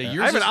inner. Yeah,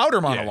 I have an outer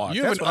yeah, monologue.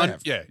 you have That's what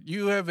I have.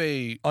 you have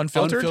a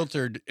Unfiltered?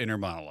 unfiltered inner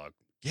monologue.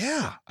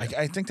 Yeah,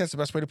 I think that's the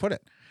best way to put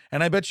it.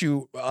 And I bet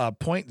you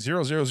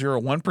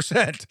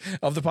 0.0001%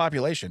 of the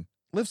population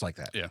lives like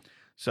that. Yeah.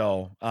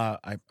 So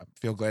I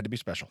feel glad to be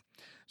special.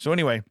 So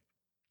anyway,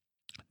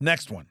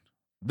 next one.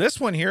 This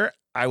one here,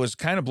 I was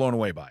kind of blown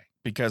away by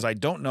because I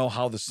don't know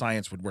how the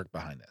science would work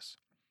behind this.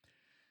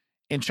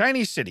 In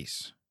Chinese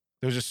cities,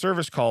 there's a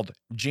service called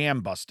jam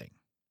busting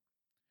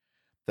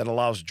that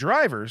allows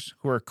drivers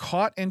who are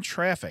caught in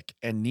traffic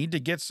and need to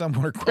get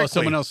somewhere quickly Oh,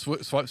 someone else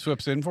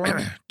swips in for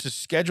him? to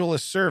schedule a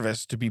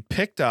service to be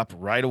picked up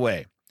right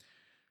away.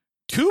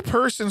 2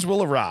 persons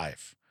will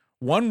arrive.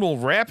 One will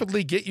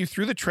rapidly get you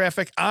through the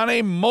traffic on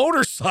a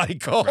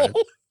motorcycle. Right.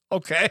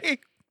 Okay.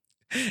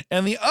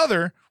 And the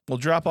other will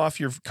drop off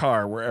your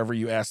car wherever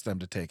you ask them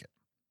to take it.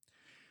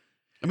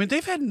 I mean,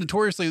 they've had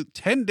notoriously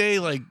 10-day,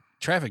 like,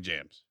 traffic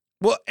jams.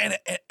 Well, and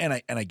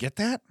I get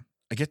that.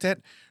 I get that.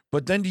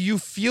 But then do you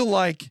feel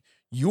like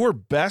your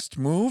best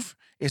move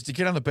is to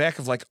get on the back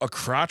of like a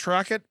crotch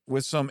rocket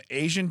with some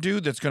Asian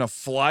dude that's going to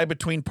fly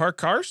between parked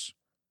cars?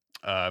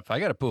 If I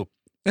got to poop.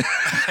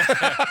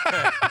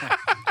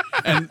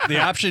 And the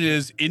option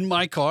is in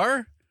my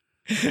car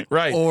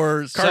Right.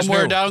 or Car's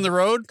somewhere new. down the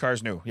road.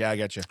 Car's new. Yeah, I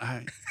get you.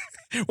 I,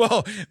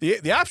 Well,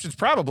 the option's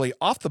probably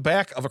off the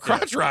back of a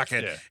crotch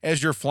rocket yeah.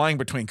 as you're flying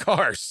between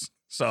cars.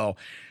 So,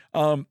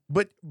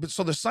 but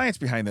so the science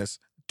behind this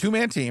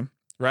 2-man team,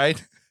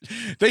 right?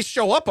 They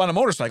show up on a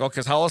motorcycle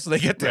because how else do they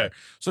get there? Right.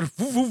 So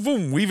boom, boom,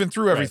 boom, weaving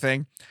through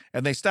everything,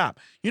 and they stop.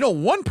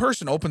 One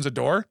person opens a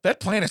door, that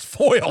plan is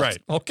foiled. Right.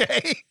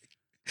 Okay.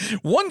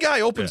 One guy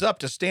opens up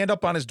to stand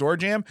up on his door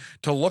jamb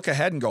to look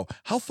ahead and go,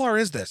 how far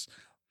is this?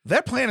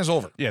 That plan is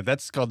over. yeah,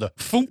 that's called the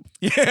foom.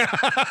 Yeah.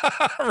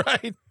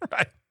 right.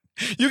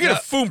 You get a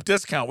foom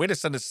discount. Way to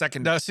send a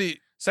second Now, see,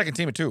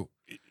 team of 2.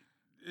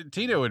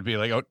 Tina would be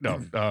like, oh,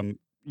 no,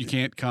 you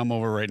can't come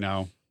over right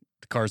now.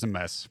 The car's a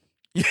mess.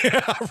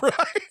 Yeah,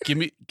 right. Give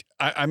me,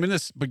 I'm in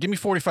this, but give me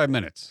 45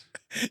 minutes.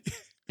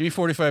 Give me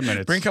 45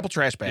 minutes. Bring a couple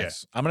trash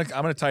bags. I'm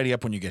gonna tidy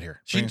up when you get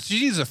here. She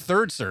needs a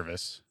third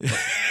service.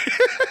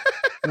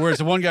 Where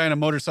it's one guy on a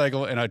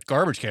motorcycle and a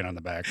garbage can on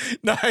the back.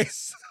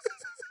 Nice.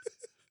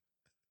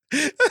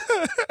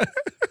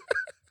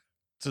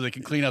 So they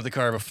can clean out the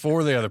car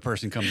before the other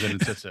person comes in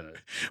and sits in it.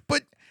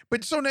 But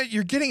so now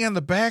you're getting on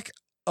the back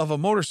of a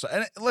motorcycle.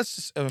 And let's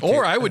just, okay.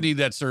 Or I would need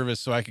that service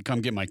so I could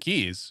come get my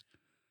keys.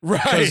 right.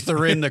 Because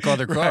they're in the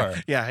other car.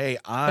 Right. Yeah. Hey,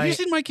 Have you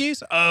seen my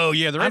keys? Oh,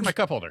 yeah, they're in my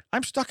cup holder.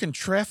 I'm stuck in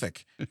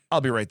traffic.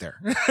 I'll be right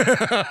there.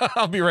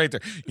 I'll be right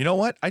there. You know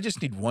what? I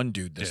just need one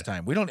dude this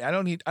time. I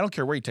don't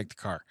care where you take the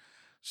car.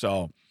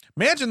 So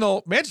imagine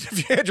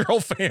if you had your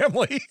whole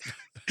family,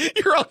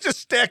 you're all just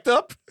stacked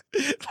up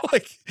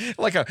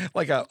like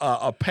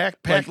a pack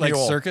like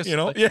mule, circus, you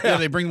know? Like, Yeah.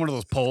 They bring one of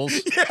those poles,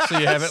 so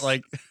you have it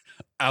like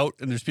out,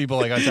 and there's people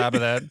like on top of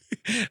that.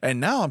 And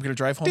now I'm gonna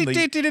drive home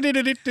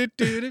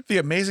the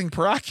amazing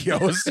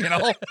Paracchios, you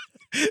know?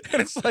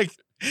 And it's like,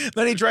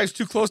 then he drives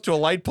too close to a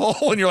light pole,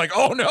 and you're like,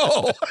 oh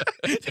no,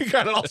 you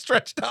got it all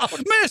stretched out.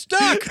 Miss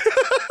Duck.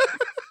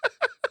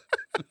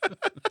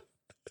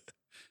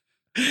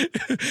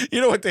 You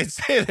know what they'd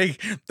say?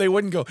 They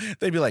wouldn't go.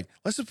 They'd be like,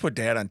 let's just put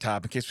Dad on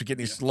top in case we get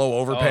any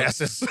slow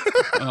overpasses.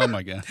 Oh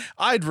my god.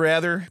 I'd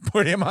rather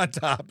put him on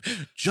top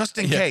just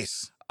in Yes.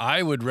 case.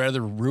 I would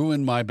rather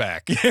ruin my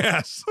back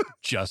Yes.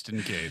 just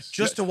in case.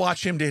 Just to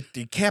watch him get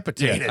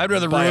decapitated. I'd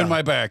rather by ruin a-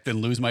 my back than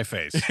lose my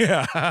face.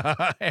 Yeah,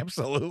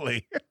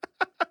 absolutely.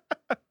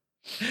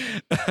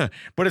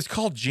 But it's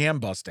called jam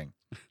busting.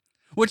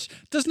 Which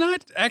does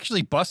not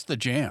actually bust the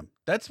jam.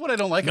 That's what I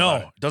don't like about it.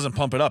 No, it doesn't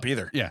pump it up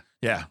either. Yeah.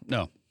 Yeah.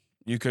 No.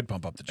 You could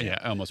pump up the jam. Yeah,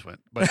 I almost went.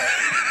 But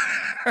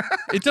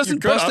it doesn't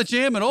could bust have. the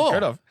jam at all.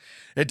 Could have.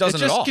 It It doesn't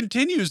just at all.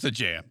 continues the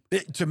jam.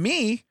 To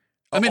me,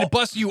 I mean, it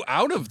busts you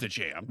out of the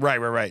jam.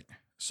 right.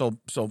 So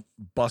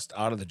bust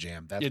out of the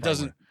jam. That's It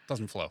probably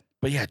doesn't flow. what-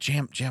 But yeah,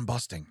 jam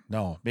busting.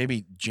 No,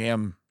 maybe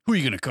jam Who are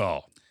you gonna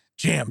call?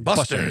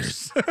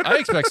 busters. I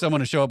expect someone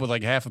to show up with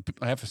like half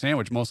a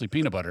sandwich, mostly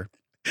peanut butter.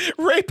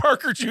 Ray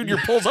Parker Jr.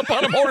 pulls up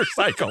on a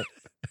motorcycle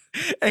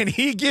and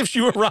he gives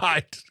you a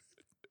ride.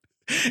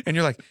 And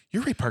you're like,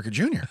 you're Ray Parker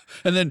Jr.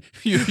 And then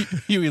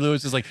Huey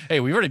Lewis is like, "Hey,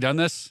 we've already done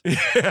this.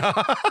 Yeah.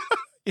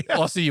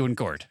 I'll see you in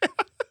court."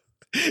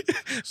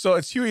 So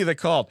it's Huey that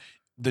called.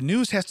 The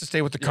news has to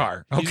stay with the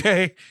car.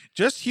 Okay.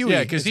 Just Huey.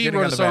 Yeah, because is he getting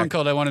wrote on a the song back.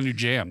 called "I Want a New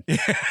Jam."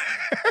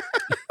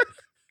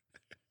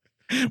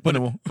 But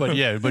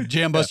But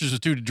Jam Busters was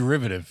too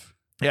derivative.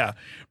 yeah.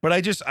 But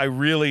I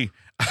really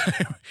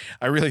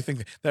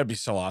think that'd be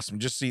so awesome.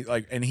 Just see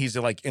and he's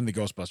like in the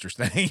Ghostbusters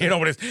thing, you know,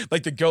 but it's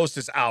like the ghost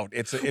is out.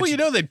 It's Well, you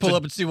know, they'd pull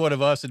up and see one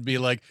of us and be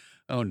like,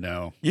 "Oh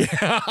no."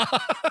 yeah.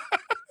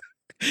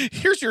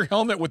 Here's your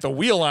helmet with a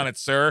wheel on it,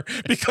 sir,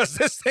 because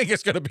this thing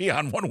is going to be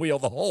on one wheel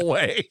the whole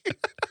way.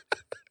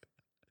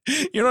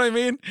 You know what I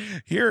mean?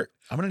 Here,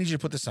 I'm going to need you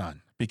to put this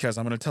on because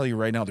I'm going to tell you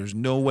right now, there's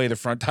no way the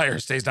front tire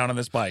stays down on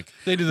this bike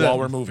They do that while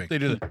we're moving. They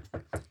do that.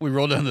 We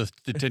roll down the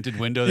tinted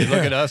window. They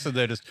look at us and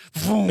they just,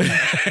 boom.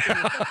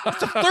 It's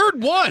the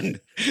third one.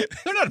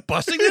 They're not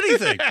busting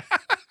anything.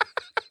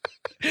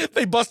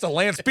 They bust a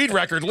land speed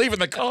record leaving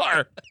the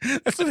car.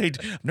 That's what they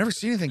do. I've never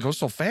seen anything go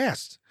so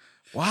fast.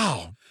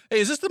 Wow. Hey,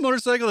 is this the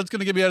motorcycle that's going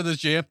to get me out of this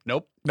jam?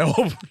 Nope.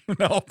 Nope.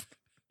 Nope.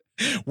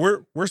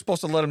 We're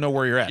supposed to let them know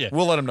where you're at. Yeah.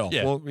 We'll let them know.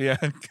 Yeah. Yeah.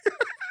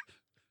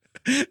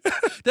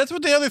 That's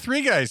what the other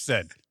three guys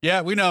said.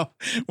 Yeah, we know.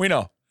 We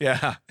know.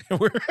 Yeah.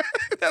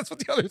 That's what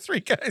the other three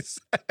guys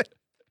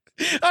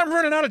said. I'm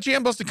running out of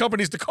jam busting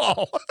companies to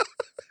call.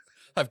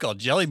 I've called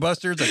Jelly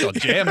Busters. I've called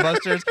Jam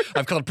Busters.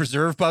 I've called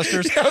Preserve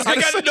Busters. Yeah, I was I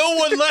gonna got say- no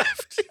one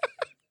left.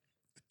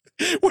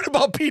 What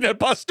about peanut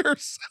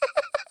busters?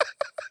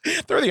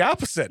 They're the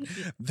opposite.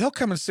 They'll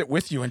come and sit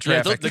with you in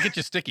Yeah, traffic. they'll get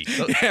you sticky.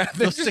 They'll, Yeah,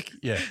 they'll stick.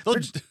 Yeah, they'll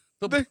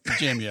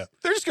jam you up.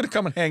 They're just gonna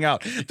come and hang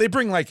out. They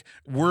bring like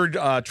word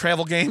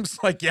travel games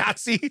like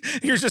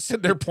Yahtzee. You're just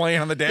sitting there playing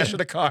on the dash of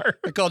the car.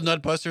 I called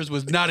Nut Busters.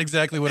 Was not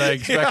exactly what I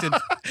expected.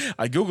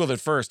 I googled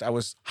it first. I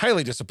was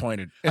highly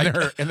disappointed in I their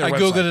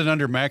googled website. it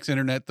under Max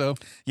Internet though.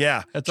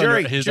 Yeah, That's Jerry,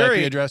 under his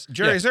Jerry, IP address.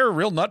 Jerry, Yeah. is there a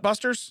real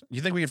Nutbusters?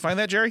 You think we can find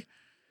that, Jerry?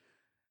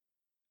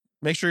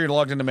 Make sure you're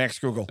logged into Max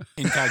Google.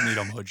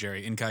 Incognito mode,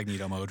 Jerry.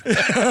 Incognito mode.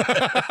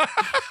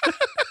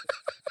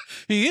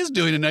 He is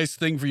doing a nice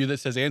thing for you that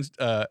says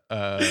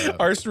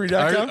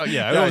Arsery.com?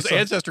 yeah, it I was saw-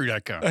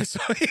 ancestry.com. I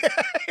saw-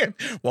 yeah.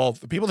 Well,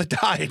 the people that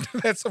died,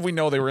 that's how we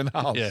know they were in the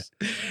house.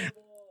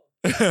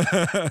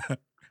 Yeah.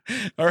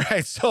 All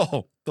right,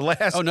 so the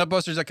last Oh,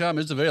 nutbusters.com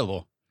is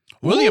available.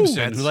 Williamson,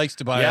 that's- who likes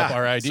to buy yeah, up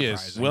our ideas.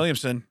 surprising.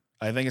 Williamson,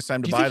 I think it's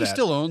time to Do you buy think that. he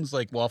still owns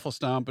like Waffle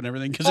Stomp and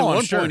everything? Because Oh, at I'm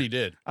one sure. point he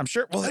did. I'm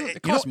sure. Well,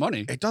 It costs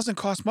money. It doesn't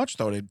cost much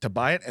though to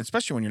buy it,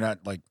 especially when you're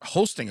not like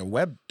hosting a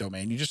web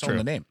domain. You just own True.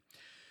 the name.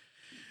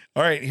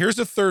 All right, here's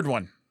the third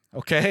one.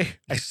 Okay,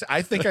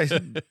 I think I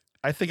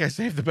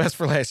saved the best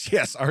for last.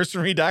 Yes,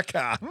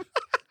 arsery.com.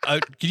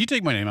 Can you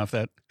take my name off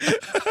that?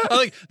 I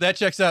like that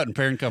checks out in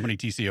parent company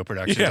TCO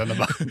Productions on the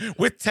bottom.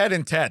 With Ted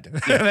and Ted.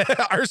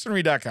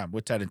 arsery.com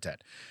with Ted and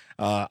Ted.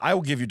 I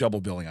will give you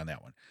double billing on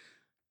that one.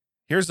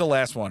 Here's the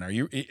last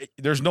one.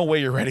 There's no way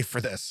you're ready for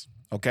this.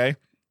 Okay.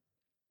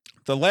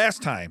 The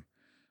last time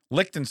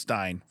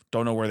Liechtenstein,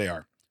 don't know where they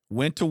are,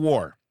 went to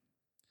war,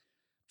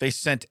 they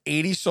sent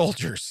 80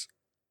 soldiers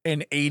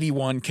and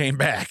 81 came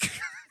back.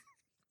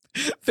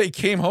 They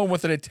came home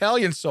with an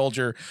Italian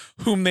soldier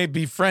whom they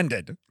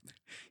befriended.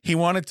 He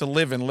wanted to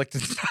live in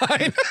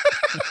Liechtenstein.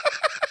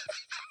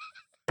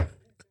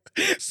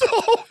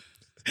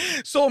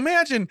 So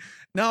imagine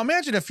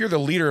if you're the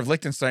leader of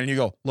Liechtenstein and you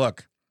go,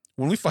 look,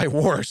 when we fight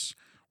wars,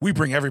 we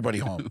bring everybody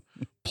home,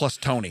 plus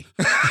Tony.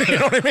 You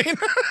know what I mean?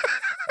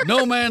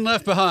 No man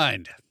left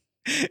behind.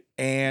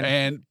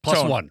 and plus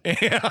Tony. one.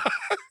 Yeah.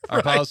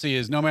 Our policy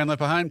is no man left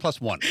behind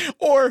plus one.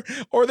 Or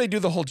they do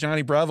the whole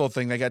Johnny Bravo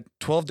thing. They got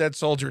 12 dead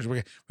soldiers.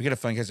 We got to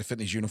find guys that fit in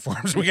these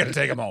uniforms. We got to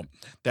take them home.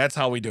 That's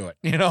how we do it,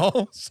 you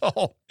know?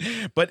 So,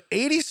 but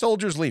 80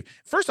 soldiers leave.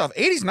 First off,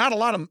 80's not a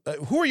lot of,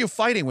 who are you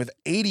fighting with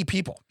 80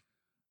 people?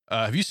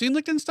 Have you seen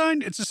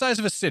Liechtenstein? It's the size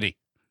of a city.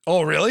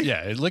 Oh, really?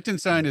 Yeah,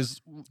 Liechtenstein is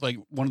like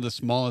one of the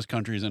smallest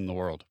countries in the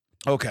world.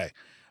 Okay.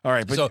 All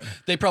right. But So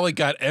they probably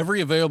got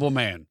every available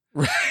man.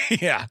 right,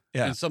 yeah.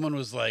 And someone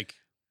was like,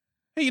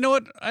 hey, you know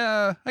what?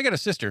 I got a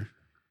sister.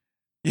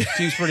 Yeah.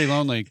 Seems pretty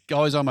lonely.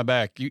 Always on my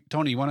back.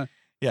 Tony, you want to?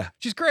 Yeah.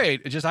 She's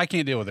great. It's just I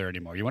can't deal with her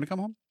anymore. You want to come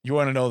home? You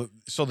want to know,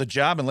 so the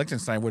job in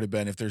Liechtenstein would have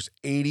been if there's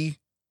 80,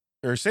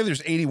 or say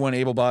there's 81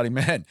 able-bodied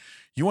men,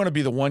 you want to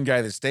be the one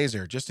guy that stays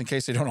there just in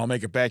case they don't all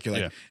make it back. You're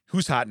like, Yeah.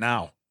 who's hot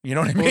now? You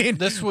know what I Well, mean?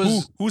 this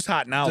was who's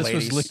hot now, this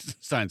ladies? was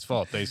Liechtenstein's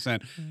fault. They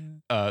sent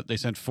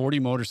 40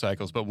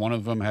 motorcycles, but one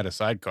of them had a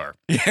sidecar.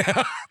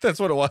 Yeah, that's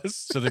what it was.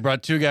 So they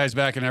brought two guys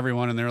back and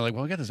everyone, and they were like,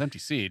 "Well, we got this empty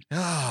seat.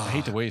 I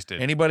hate to waste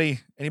it." Anybody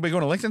going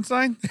to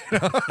Liechtenstein?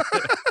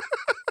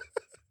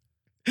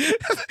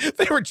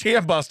 They were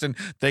jam busting.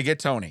 They get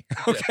Tony.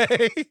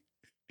 Okay.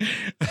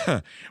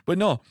 But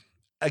no,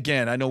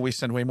 again, I know we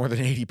send way more than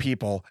 80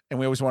 people and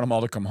we always want them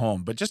all to come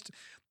home, but just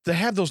to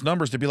have those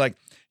numbers to be like,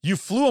 you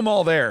flew them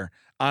all there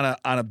on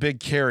a big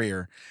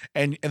carrier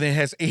and it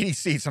has 80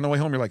 seats on the way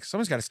home. You're like,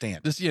 someone's got to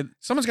stand.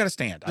 Someone's got to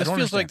stand. This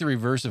feels like the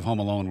reverse of Home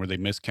Alone, where they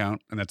miscount,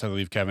 and that's how they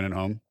leave Kevin at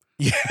home.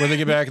 Yeah. Where they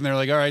get back and they're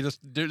like, all right, let's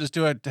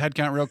do a head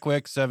count real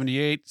quick.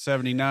 78,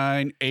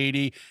 79,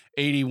 80,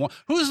 81.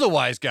 Who's the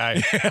wise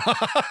guy?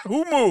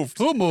 Who moved?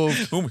 Who moved?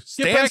 Get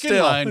Stand back still.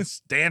 in line.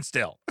 Stand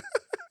still.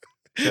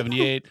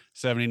 78,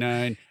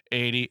 79,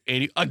 80,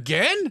 80.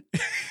 Again?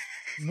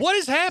 What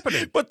is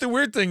happening? But the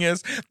weird thing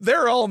is,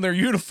 they're all in their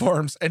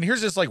uniforms, and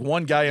here's just like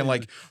one guy in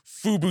like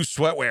FUBU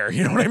sweatwear.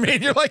 You know what I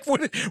mean? You're like,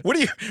 what do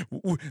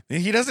you?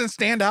 He doesn't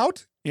stand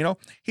out. You know,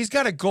 he's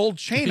got a gold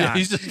chain Yeah, on.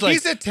 he's just like-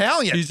 he's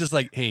Italian. He's just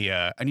like, hey,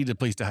 I need a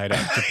place to hide out.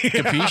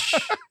 Capiche?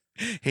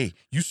 Hey,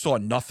 you saw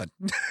nothing.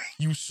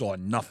 You saw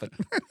nothing.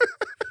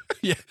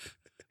 Yeah.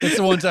 It's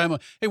the one time,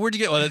 hey, where'd you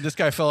get? Well, this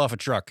guy fell off a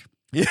truck.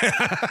 Yeah,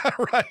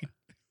 right.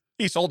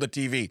 He sold the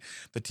TV.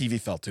 The TV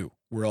fell too.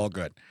 We're all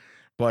good.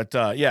 But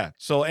yeah,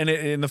 so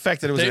and the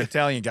fact that it was an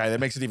Italian guy, that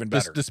makes it even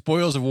better. The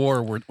spoils of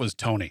war was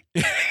Tony.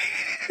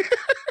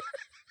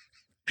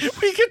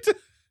 We get to,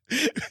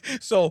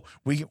 so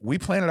we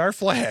planted our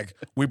flag.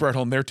 We brought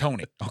home their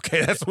Tony.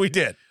 Okay, that's what we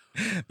did.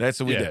 That's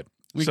what we did.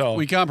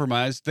 We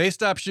compromised. They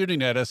stopped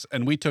shooting at us,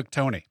 and we took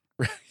Tony.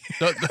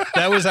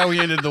 That was how we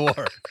ended the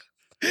war.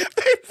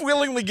 They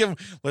willingly give him.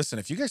 Listen,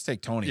 if you guys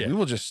take Tony, Yeah. we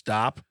will just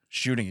stop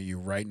shooting at you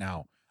right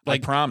now.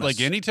 Like I promise.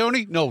 Like any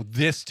Tony? No,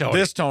 this Tony.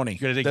 This Tony. You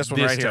gotta take this one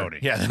this right here. Tony.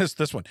 Yeah,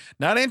 this one.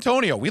 Not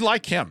Antonio. We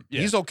like him.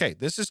 Yeah. He's okay.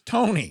 This is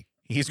Tony.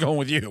 He's going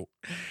with you.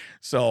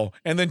 So,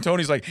 and then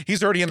Tony's like,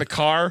 he's already in the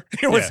car.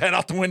 With his head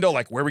out the window,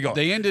 like, where are we going?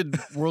 They ended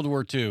World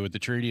War II with the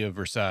Treaty of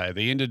Versailles.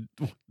 They ended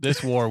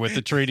this war with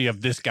the Treaty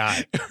of this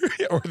guy.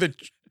 Or the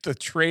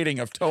trading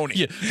of Tony.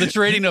 Yeah, the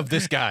trading of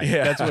this guy.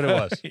 Yeah. That's what it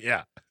was.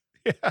 Yeah.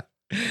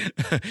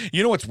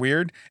 You know what's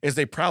weird is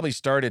they probably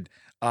started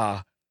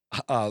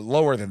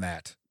lower than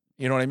that.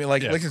 You know what I mean?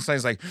 Like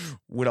Liechtenstein's like,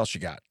 what else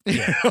you got?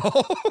 Yeah. You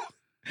know?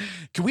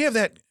 Can we have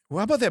that? Well,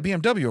 how about that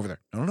BMW over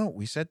there? No.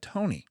 We said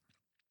Tony.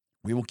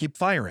 We will keep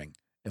firing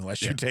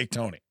unless you take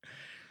Tony.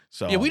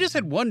 So Yeah, we just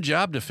had one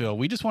job to fill.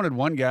 We just wanted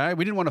one guy.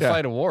 We didn't want to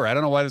fight a war. I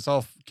don't know why this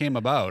all came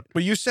about.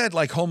 But you said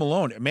like Home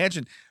Alone.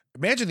 Imagine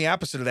the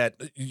opposite of that.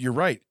 You're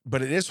right,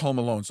 but it is Home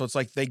Alone. So it's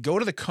like they go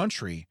to the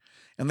country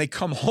and they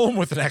come home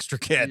with an extra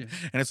kid,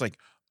 and it's like,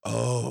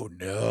 oh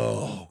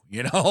no,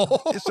 you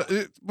know.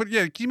 But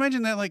yeah, can you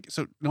imagine that? Like,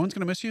 so no one's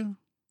gonna miss you.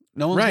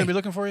 No one's gonna be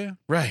looking for you.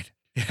 Right.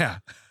 Yeah.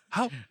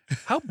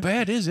 How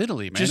bad is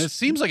Italy, man? It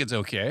seems like it's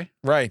okay.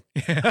 Right.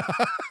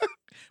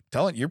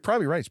 Telling you're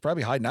probably right. It's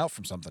probably hiding out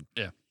from something.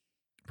 Yeah.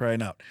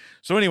 Probably out.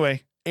 So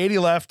anyway, 80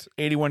 left,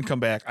 81 come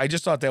back. I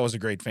just thought that was a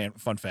great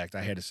fun fact.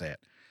 I had to say it.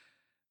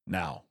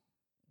 Now,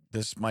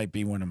 this might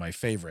be one of my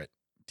favorite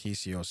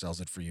TCO sells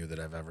it for you that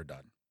I've ever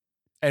done.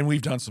 And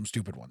we've done some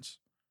stupid ones.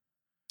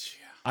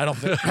 I don't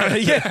think.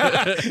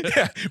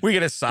 Yeah. We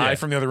get a sigh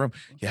from the other room.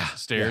 Yeah.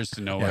 Stairs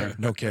to nowhere. Yeah,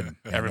 no kidding.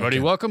 Yeah, Everybody,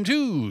 no kidding. welcome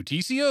to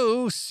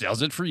TCO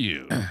sells it for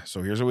you.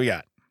 So here's what we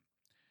got.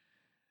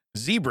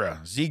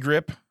 Zebra,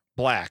 Z-Grip,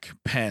 black,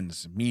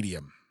 pens,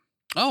 medium.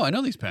 Oh, I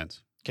know these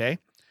pens. Okay.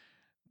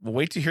 We'll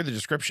wait to hear the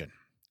description.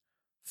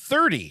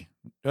 30.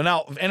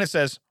 Now, and it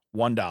says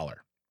 $1.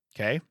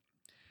 Okay.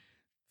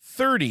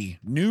 30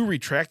 new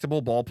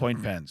retractable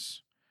ballpoint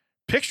pens.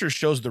 Picture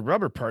shows the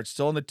rubber part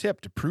still on the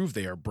tip to prove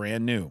they are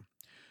brand new.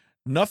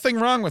 Nothing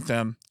wrong with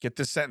them. Get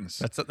this sentence.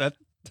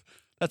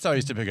 That's how I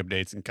used to pick up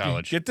dates in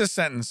college. Get this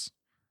sentence.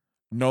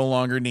 No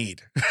longer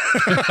need.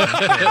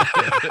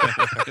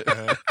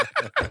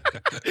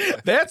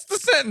 That's the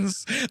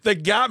sentence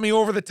that got me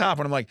over the top.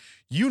 When I'm like,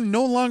 you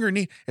no longer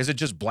need. Is it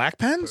just black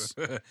pens?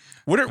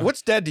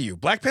 What's dead to you?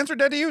 Black pens are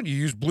dead to you? Do you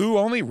use blue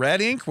only?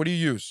 Red ink? What do you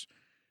use?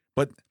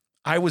 But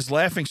I was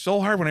laughing so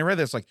hard when I read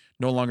that. It's like,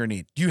 no longer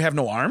need. Do you have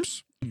no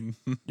arms? You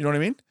know what I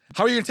mean?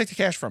 How are you going to take the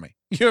cash from me?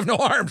 You have no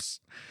arms.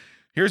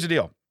 Here's the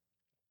deal.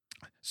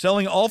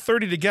 Selling all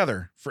 30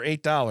 together for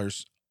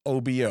 $8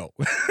 OBO.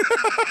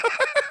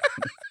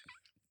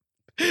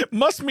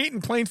 Must meet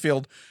in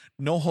Plainfield.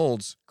 No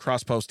holds.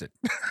 Cross-posted.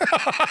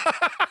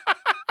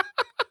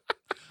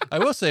 I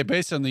will say,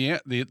 based on the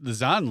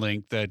Zon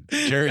link that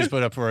Jerry's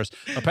put up for us,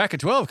 a pack of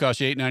 12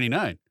 costs you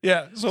 $8.99.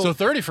 Yeah. So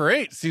 30 for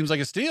 $8 seems like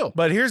a steal.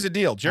 But here's the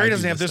deal. Jerry I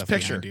doesn't do have the this stuff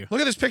picture. behind you.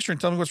 Look at this picture and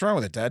tell me what's wrong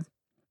with it, Ted.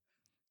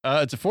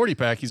 It's a 40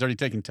 pack. He's already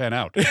taken 10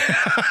 out.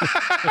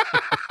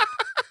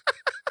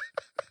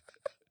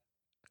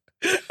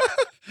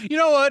 You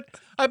know what?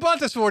 I bought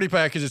this 40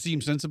 pack because it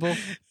seems sensible.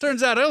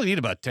 Turns out I only need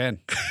about 10.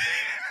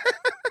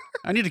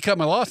 I need to cut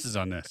my losses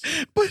on this.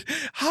 But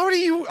how do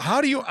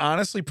you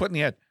honestly put in the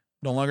head?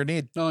 No longer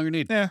need. No longer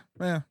need. Yeah.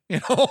 You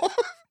know,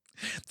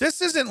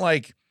 this isn't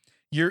like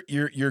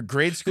your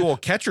grade school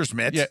catcher's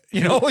mitt. Yeah.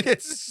 You know,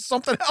 it's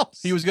something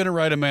else. He was going to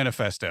write a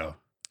manifesto.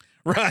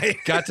 right.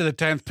 Got to the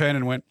 10th pen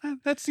and went,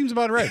 that seems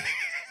about right.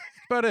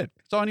 That's about it.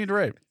 That's all I need to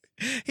write.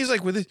 He's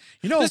like, with it,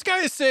 you know, This guy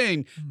is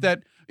saying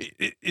that,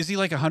 is he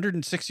like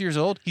 106 years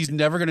old? He's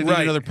never going to need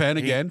Right. another pen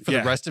again for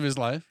yeah. the rest of his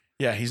life?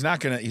 yeah, he's not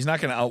gonna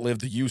outlive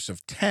the use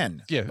of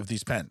 10 Yeah. of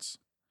these pens.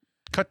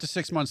 Cut to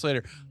 6 months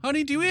later.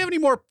 Honey, do we have any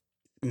more?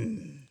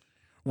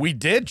 We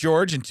did,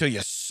 George, until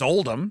you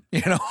sold them.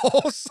 You know,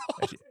 so,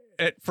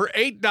 For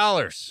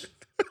 $8.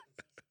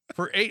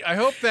 I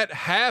hope that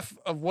half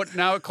of what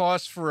now it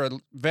costs for a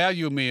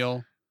value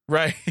meal.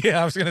 right.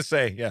 Yeah, I was gonna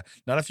say, yeah,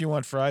 not if you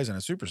want fries and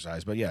a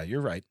supersize, but yeah,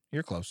 you're right.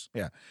 You're close.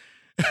 Yeah.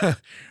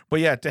 But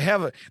yeah, to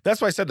have a,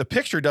 that's why I said the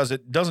picture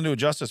doesn't do it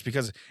justice,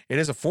 because it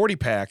is a 40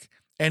 pack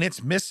and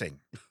it's missing.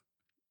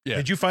 Yeah.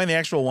 Did you find the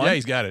actual one? Yeah,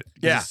 he's got it.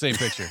 Yeah. It's the same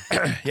picture.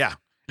 yeah.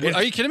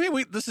 Are you kidding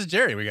me? This is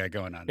Jerry we got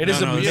going on. It is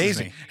No, this is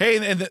amazing. me.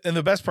 Hey, and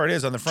the best part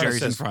is on the front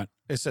Jerry's in front.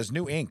 it says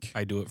new ink.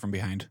 I do it from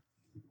behind.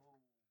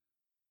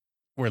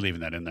 We're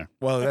leaving that in there.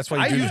 Well, that's why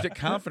I you used it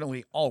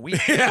confidently all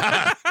week.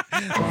 Yeah.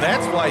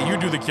 That's why you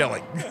do the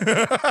killing.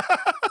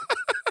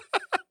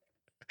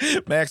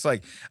 Mac's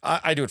like,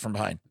 I do it from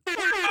behind.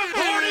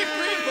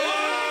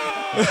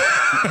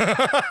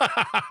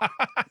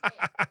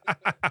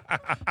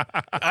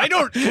 I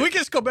don't. Can we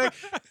just go back?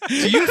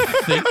 Do you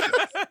think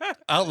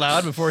out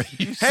loud before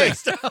you say Hey.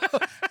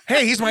 stuff?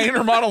 Hey, he's my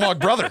inner monologue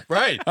brother.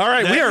 Right. All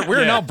right, we're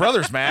yeah. now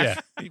brothers,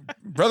 Mac.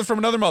 Brother from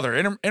another mother.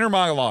 Inner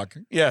monologue.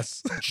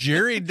 Yes.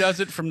 Jerry does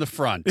it from the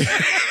front.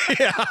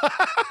 Yeah.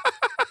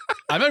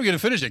 I'm not going to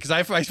finish it because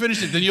if I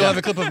finish it, then you'll have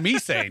a clip of me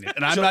saying it,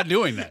 and I'm not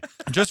doing that.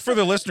 Just for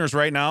the listeners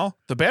right now,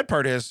 the bad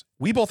part is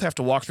we both have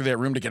to walk through that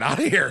room to get out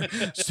of here.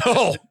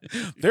 So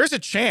there's a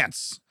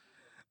chance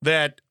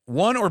that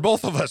one or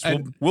both of us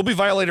will be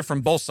violated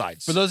from both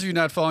sides. For those of you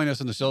not following us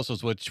on the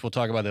socials, which we'll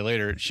talk about that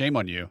later, shame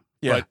on you.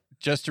 Yeah. But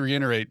just to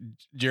reiterate,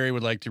 Jerry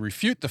would like to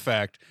refute the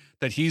fact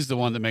that he's the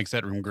one that makes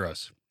that room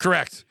gross.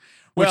 Correct.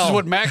 Which Well- is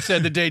what Max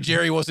said the day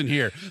Jerry wasn't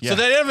here. Yeah. So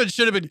that evidence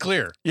should have been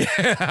clear.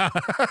 Yeah.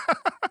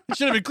 It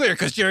should have been clear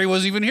because Jerry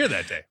wasn't even here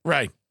that day.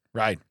 Right.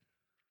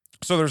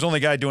 So there's only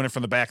a guy doing it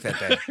from the back that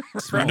day.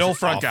 Smells No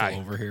front awful guy.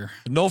 over here.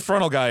 No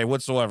frontal guy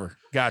whatsoever.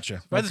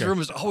 Gotcha. Why this Okay. room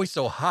is always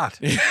so hot.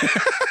 Is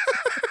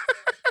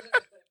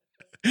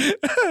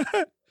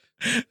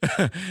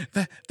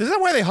that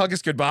why they hug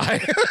us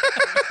goodbye?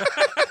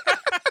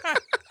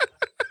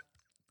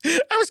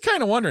 I was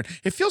kind of wondering.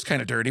 It feels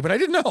kind of dirty, but I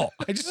didn't know.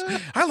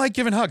 I like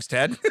giving hugs,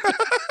 Ted.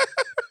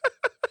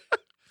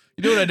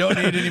 You know what I don't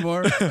need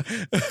anymore?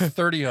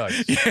 30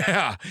 hugs.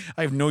 Yeah.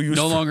 I have no use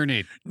No for, longer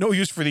need. no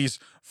use for these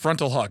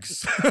frontal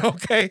hugs.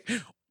 Okay.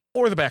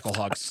 Or the backle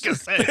hugs.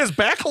 Is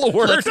backle a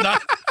word? Let's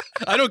not.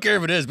 I don't care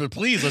if it is, but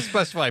please let's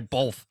specify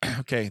both.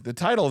 Okay, the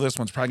title of this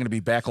one's probably going to be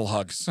Backle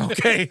Hugs.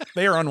 Okay,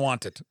 they are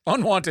unwanted.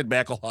 Unwanted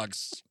Backle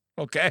Hugs.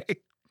 Okay,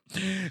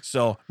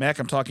 so Mac,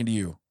 I'm talking to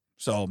you.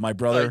 So my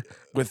brother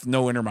with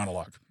no inner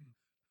monologue.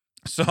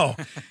 So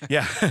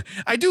yeah,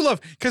 I do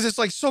love because it's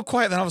like so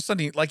quiet. Then all of a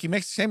sudden, he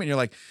makes a statement. And you're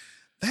like,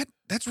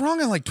 that's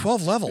wrong on like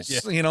 12 levels.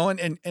 Yeah. You know,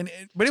 and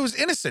but it was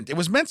innocent. It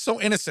was meant so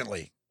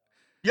innocently.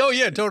 Oh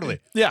yeah, totally.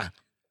 Yeah,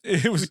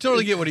 it was We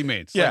totally get what he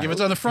means. Yeah. Like if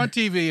it's on the front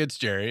TV, it's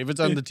Jerry. If it's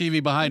on the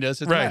TV behind us,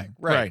 it's Right, Mac.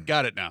 Right. right.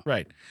 Got it now.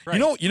 Right. Right.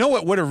 You know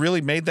what would have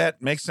really made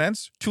that make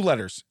sense? 2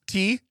 letters,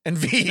 T and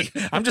V.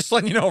 I'm just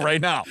letting you know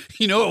right now.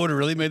 You know what would have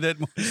really made that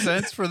more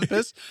sense for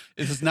this?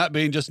 Is it's not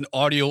being just an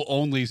audio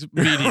only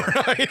medium.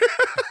 Right.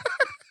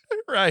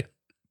 Right.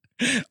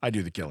 I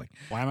do the killing.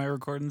 Why am I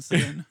recording this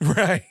again?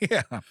 Right.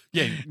 Yeah.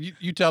 Yeah,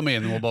 you tell me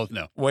and then we'll both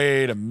know.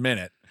 Wait a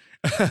minute.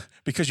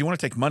 Because you want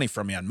to take money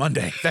from me on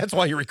Monday. That's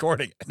why you're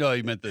recording it. No,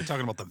 you meant the You're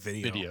talking about the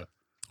video. video.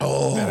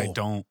 Oh. That I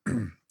don't.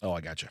 Oh,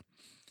 I got you.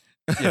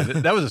 Yeah,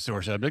 that was a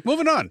sore subject.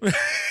 Moving on.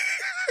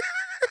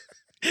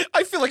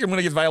 I feel like I'm going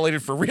to get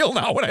violated for real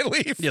now when I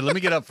leave. Yeah, let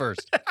me get up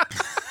first.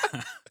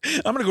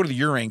 I'm going to go to the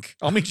Urink.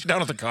 I'll meet you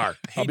down at the car.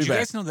 Hey, I'll do be you back.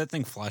 guys know that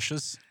thing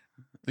flushes?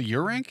 The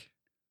Urank?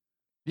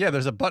 Yeah,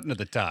 there's a button at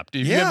the top.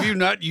 Yeah. Have you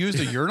not used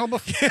a urinal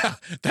before? Yeah.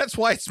 That's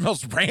why it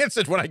smells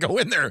rancid when I go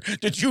in there.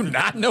 Did you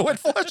not know it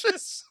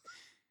flushes?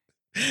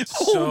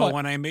 So my-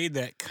 when I made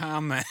that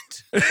comment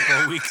a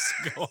couple weeks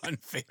ago on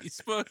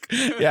Facebook,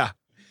 Yeah.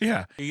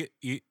 you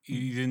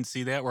didn't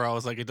see that where I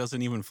was like, it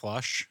doesn't even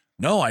flush.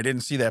 No, I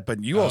didn't see that,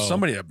 but you owe Oh.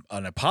 somebody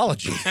an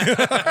apology.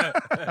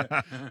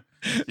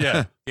 Yeah.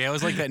 Yeah, it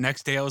was like that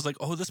next day. I was like,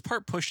 oh, this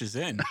part pushes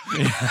in.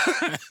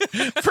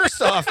 First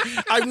off,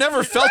 I've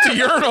never felt a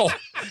urinal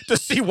to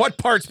see what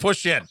parts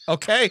push in.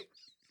 Okay.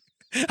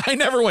 I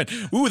never went,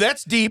 ooh,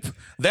 that's deep.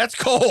 That's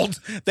cold.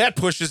 That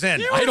pushes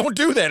in. I don't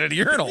do that at a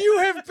urinal. You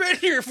have been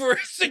here for a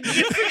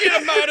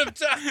significant amount of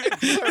time,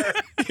 sir.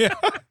 Yeah.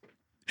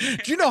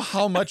 Do you know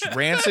how much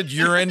rancid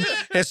urine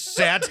has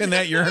sat in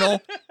that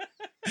urinal?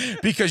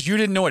 Because you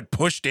didn't know it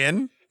pushed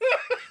in?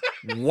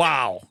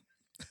 Wow.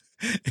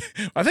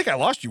 I think I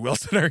lost you,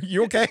 Wilson. Are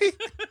you okay?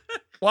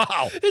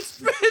 Wow.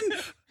 It's been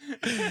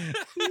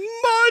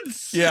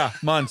months. Yeah,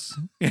 months.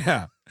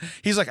 Yeah.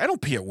 He's like, I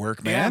don't pee at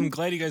work, Yeah, I'm man.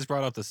 glad you guys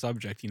brought up the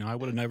subject. You know, I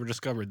would have never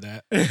discovered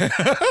that.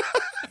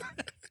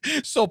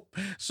 So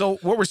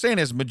what we're saying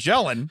is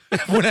Magellan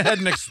went ahead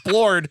and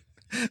explored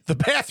the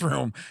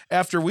bathroom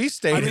after we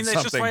stayed I mean, at that's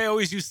just something. why I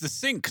always use the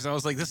sink because I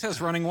was like, this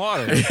has running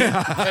water.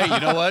 Hey, you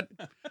know what?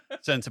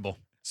 Sensible.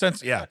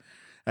 Since yeah,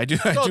 I do.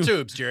 It's all I do.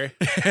 tubes, Jerry.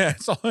 Yeah,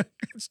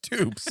 it's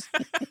tubes.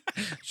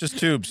 It's just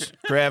tubes.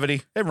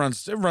 Gravity. It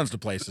runs to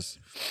places.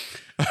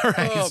 All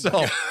right. Oh, so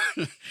my so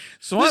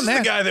This on is the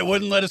that, guy that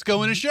wouldn't let us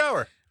go in a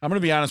shower. I'm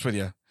gonna be honest with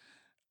you.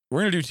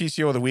 We're gonna do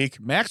TCO of the week.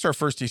 Mac's our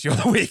first TCO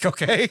of the week,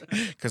 okay?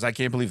 Because I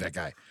can't believe that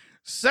guy.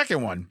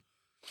 Second one,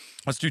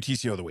 let's do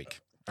TCO of the week.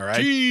 All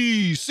right.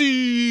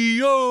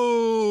 TCO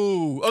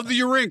of the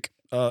Urink.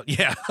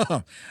 Yeah.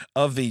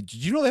 Of the,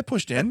 did you know that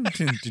pushed in?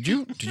 Did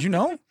you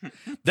know?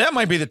 That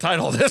might be the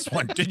title of this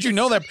one. Did you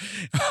know that?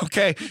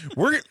 Okay.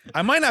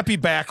 I might not be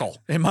backle.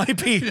 It might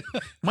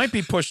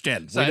be pushed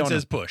in. We Sign don't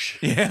says know. push.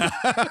 Yeah.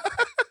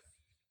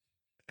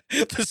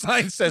 The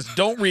sign says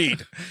don't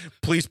read.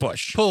 Please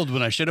push. Pulled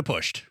when I should have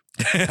pushed.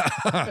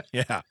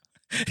 Yeah.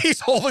 He's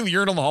holding the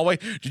urinal in the hallway.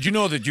 Did you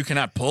know that you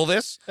cannot pull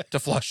this to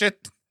flush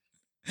it?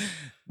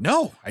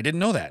 No, I didn't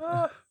know that.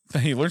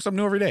 You learn something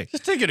new every day.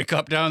 Just taking a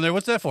cup down there.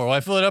 What's that for? Well, I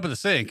fill it up in the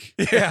sink.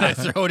 Yeah. I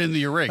throw it in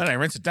the Urink. And I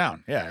rinse it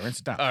down. Yeah, I rinse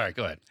it down. All right,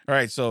 go ahead. All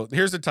right, so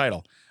here's the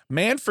title.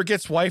 Man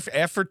forgets wife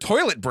after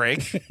toilet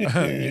break,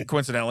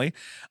 coincidentally,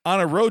 on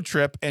a road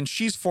trip, and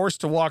she's forced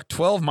to walk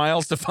 12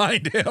 miles to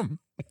find him.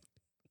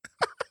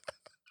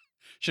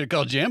 Should have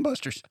called Jam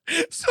Busters.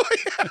 So,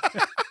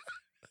 yeah.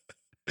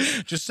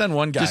 Just send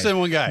one guy. Just send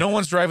one guy. No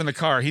one's driving the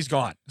car. He's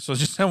gone. So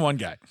just send one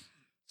guy.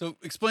 So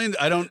explain.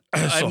 I'm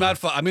So- not.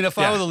 I mean, if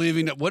I Yeah. was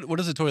leaving, what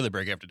does a toilet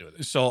break have to do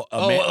with it? So a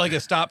Oh, man, like a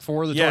stop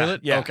for the Yeah,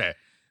 toilet? yeah. Okay.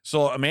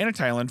 So a man in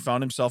Thailand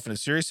found himself in a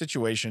serious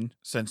situation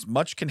since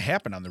much can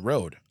happen on the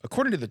road.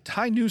 According to the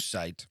Thai news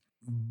site,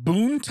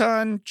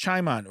 Boonton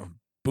Chaiman,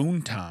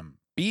 Boontom,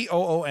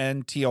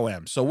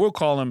 Boontom. So we'll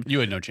call him, You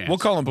had no chance. We'll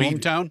call him Beat.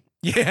 Boomtown.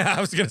 yeah,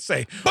 I was going to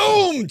say,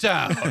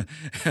 Boomtown.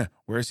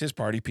 where's his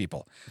party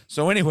people?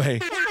 So anyway,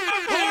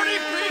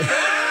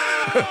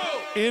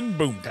 in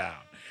Boomtown,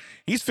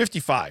 he's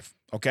 55,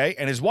 okay?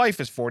 And his wife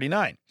is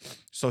 49.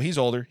 So he's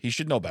older. He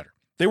should know better.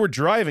 They were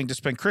driving to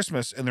spend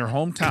Christmas in their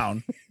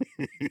hometown.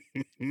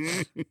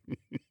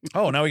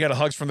 Oh, now we got a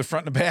hugs from the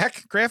front and the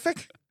back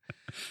graphic.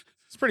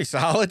 It's pretty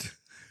solid.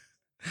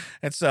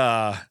 It's you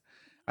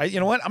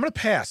know what? I'm gonna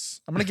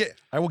pass.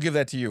 I will give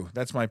that to you.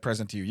 That's my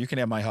present to you. You can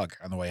have my hug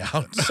on the way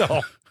out.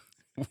 So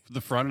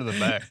The front or the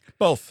back?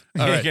 both.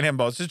 All You right. can have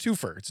both. It's a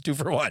twofer. It's a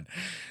 2-for-1.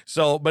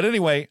 So, but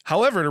anyway,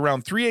 however, at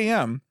around 3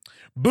 a.m.,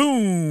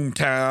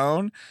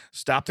 Boomtown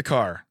stopped the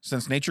car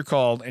since nature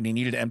called and he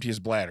needed to empty his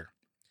bladder.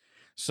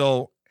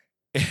 So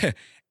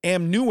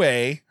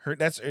Amway,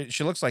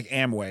 she looks like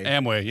Amway.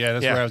 Amway. Yeah,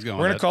 that's where I was going.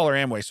 We're with going to call her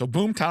Amway. So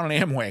Boomtown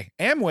and Amway.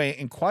 Amway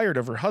inquired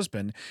of her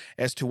husband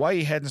as to why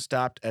he hadn't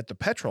stopped at the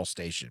petrol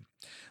station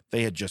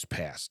they had just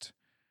passed.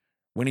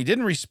 When he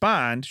didn't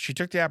respond, she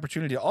took the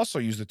opportunity to also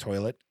use the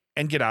toilet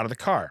and get out of the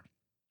car.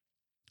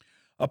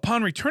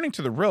 Upon returning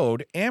to the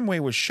road, Amway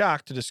was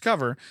shocked to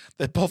discover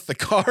that both the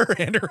car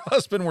and her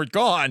husband were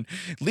gone,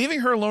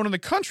 leaving her alone in the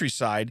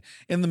countryside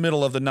in the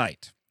middle of the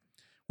night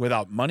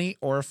without money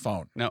or a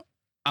phone. Now,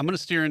 I'm going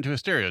to steer into a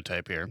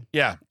stereotype here,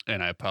 Yeah.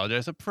 and I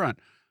apologize up front,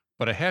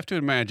 but I have to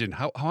imagine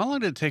how long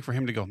did it take for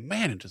him to go,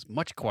 man, it's just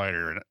much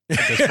quieter at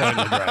this point in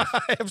the drive.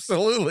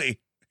 Absolutely.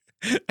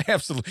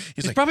 Absolutely.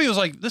 He's He like, probably was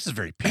like, this is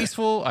very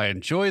peaceful. I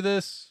enjoy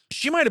this.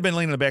 she might have been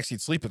laying in the backseat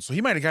sleeping. So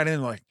he might have got in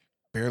and like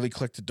barely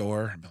clicked the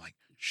door and been like,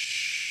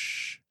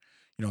 shh,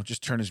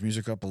 just turn his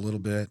music up a little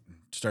bit and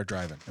start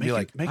driving. And be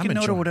like, make I'm a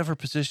note enjoying- of whatever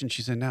position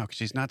she's in now because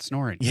she's not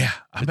snoring. Yeah.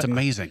 It's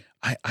amazing.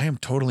 I am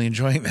totally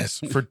enjoying this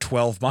for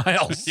 12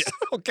 miles. Yeah.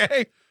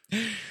 Okay.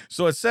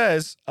 So it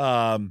says,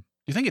 Do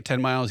you think at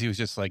 10 miles he was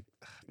just like,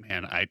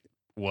 man,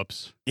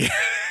 whoops. Yeah.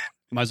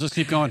 Might as well just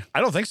keep going. I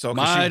don't think so. 'Cause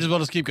Might as well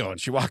just keep going.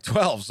 she walked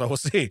 12, so we'll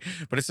see.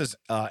 But it says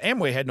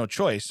Amway had no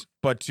choice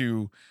but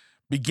to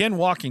begin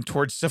walking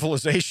towards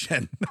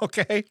civilization.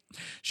 Okay.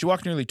 She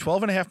walked nearly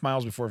 12 and a half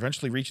miles before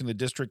eventually reaching the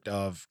district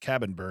of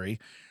Cabinbury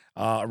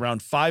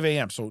around 5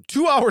 a.m. So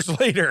 2 hours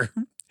later,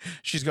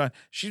 She's gone.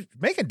 She's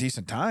making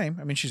decent time.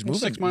 I mean, she's moving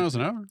 6 miles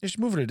an hour. She's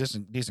moving at a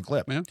decent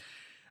clip. Yeah.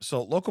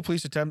 So local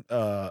police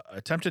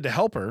attempted to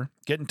help her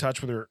get in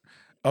touch with her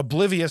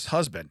oblivious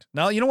husband.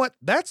 Now, you know what?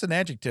 That's an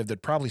adjective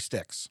that probably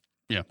sticks.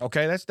 Yeah.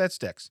 Okay, that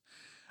sticks.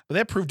 But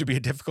that proved to be a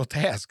difficult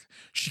task.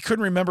 She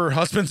couldn't remember her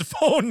husband's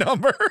phone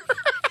number.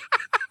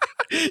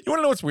 You want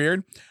to know what's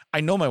weird?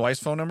 I know my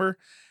wife's phone number.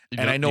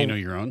 And I know you know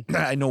your own.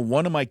 I know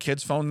one of my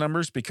kids' phone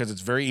numbers because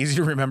it's very easy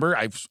to remember.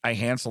 I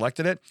hand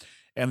selected it.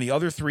 And the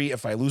other three,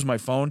 if I lose my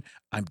phone,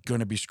 I'm going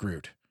to be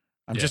screwed.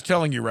 I'm just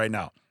telling you right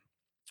now.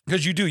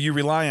 Because you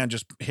rely on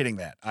just hitting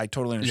that. I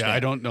totally understand. Yeah, I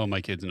don't know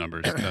my kids'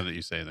 numbers now that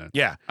you say that.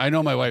 Yeah. I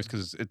know my wife's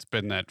because it's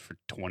been that for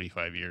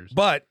 25 years.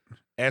 But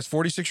as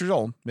 46 years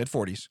old, mid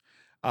 40s,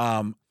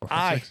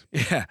 I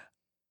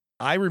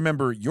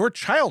remember your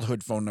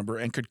childhood phone number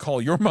and could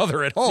call your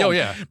mother at home. Oh,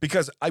 yeah.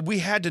 Because we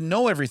had to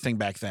know everything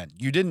back then.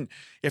 You didn't,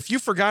 if you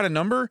forgot a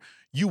number,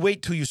 you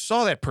wait till you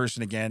saw that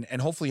person again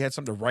and hopefully you had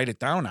something to write it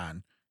down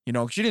on. You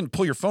know, because you didn't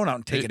pull your phone out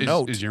and take a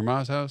note. Is your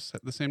mom's house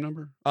the same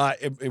number?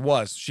 It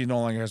was. She no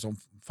longer has a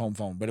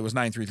phone, but it was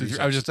 9336.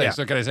 I was just saying, Yeah.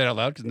 so can I say it out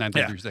loud?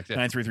 9336. Yeah.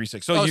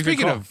 9336. So Oh, you speaking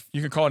can call, of-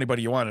 you can call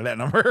anybody you want at that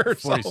number.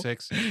 So,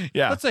 46.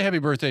 yeah. Let's say happy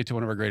birthday to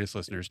one of our greatest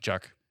listeners,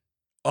 Chuck.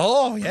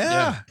 Oh,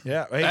 yeah.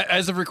 Yeah. Hey,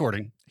 As of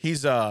recording,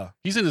 he's in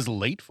his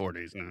late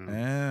 40s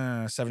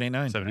now.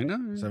 789.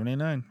 79.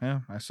 789. Yeah,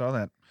 I saw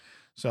that.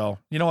 So,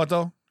 you know what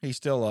though? He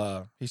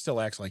still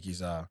acts like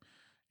he's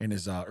in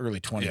his early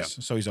 20s. Yeah.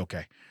 So he's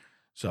okay.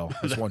 So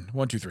it's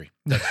 1, 2, 3.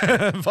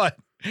 But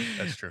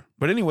That's true.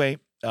 But anyway,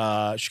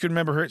 she couldn't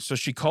remember her, so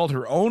she called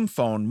her own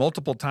phone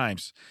multiple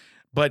times,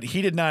 but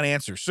he did not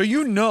answer. So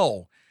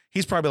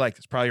he's probably like,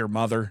 it's probably her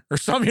mother or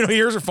something. You know, he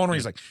hears her phone ring.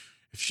 He's like,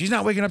 if she's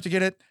not waking up to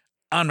get it,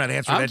 I'm not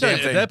answering that damn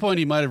At thing. that point,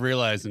 he might have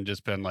realized and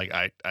just been like,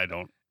 I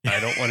don't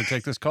want to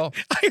take this call.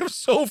 I am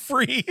so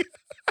free.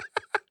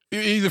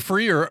 He's either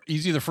free or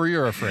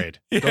afraid.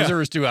 Yeah. Those are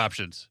his two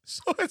options.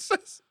 So it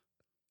says,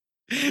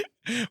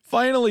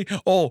 finally,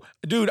 oh,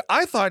 dude,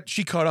 I thought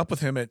she caught up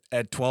with him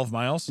at 12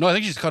 miles. No, I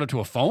think she just caught up to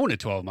a phone at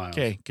 12 miles.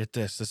 Okay, get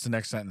this. This is the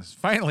next sentence.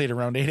 Finally, at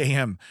around 8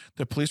 a.m.,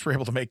 the police were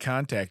able to make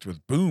contact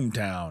with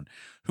Boomtown,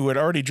 who had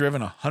already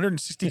driven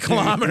 160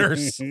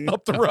 kilometers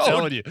up the road. I'm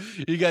telling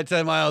you got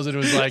 10 miles and it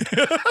was like,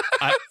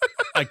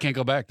 I can't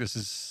go back.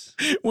 This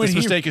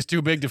mistake is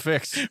too big to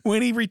fix.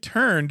 When he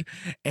returned,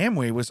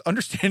 Amway was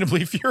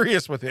understandably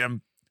furious with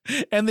him,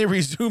 and they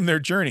resumed their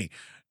journey.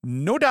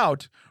 No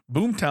doubt,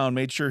 Boomtown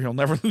made sure he'll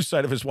never lose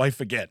sight of his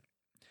wife again.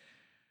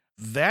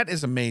 That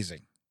is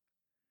amazing.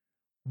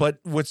 But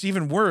what's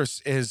even worse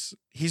is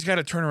he's got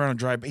to turn around and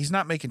drive. He's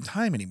not making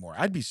time anymore.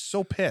 I'd be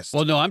so pissed.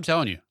 Well, no, I'm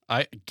telling you,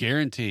 I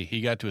guarantee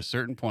he got to a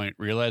certain point,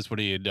 realized what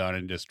he had done,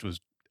 and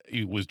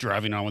he was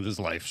driving on with his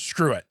life.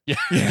 Screw it. Yeah.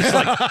 Just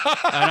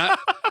like,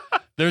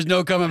 there's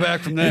no coming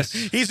back from this.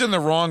 He's in the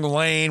wrong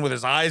lane with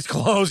his eyes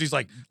closed. He's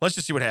like, let's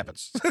just see what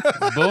happens.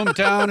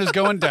 Boomtown is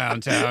going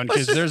downtown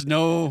because there's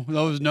no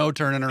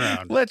turning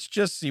around. Let's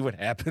just see what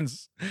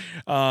happens.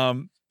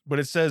 But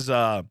it says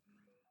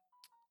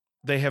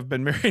they have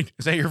been married.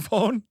 Is that your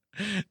phone?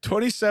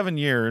 27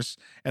 years,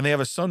 and they have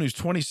a son who's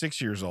 26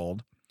 years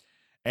old.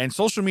 And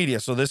social media.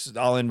 So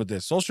I'll end with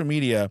this. Social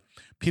media,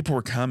 people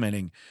were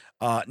commenting.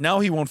 Now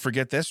he won't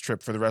forget this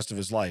trip for the rest of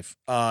his life.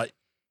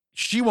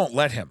 She won't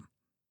let him.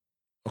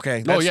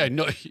 Okay.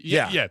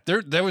 Yeah.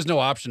 There was no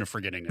option of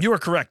forgetting it. You are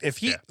correct. If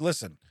he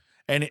listen,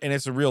 and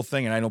it's a real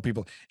thing, and I know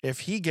people.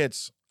 If he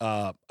gets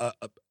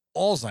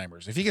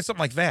Alzheimer's, if he gets something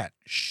like that,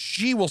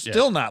 she will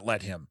still not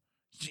let him.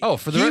 Oh,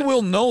 he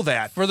will know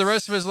that for the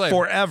rest of his life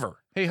forever.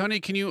 Hey,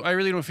 honey, I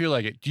really don't feel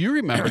like it. Do you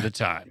remember the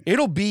time?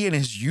 It'll be in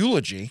his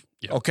eulogy.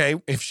 Yeah. Okay.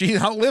 If she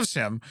outlives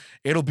him,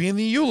 it'll be in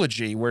the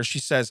eulogy where she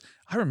says,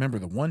 I remember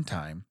the one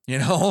time, you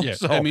know? Yeah.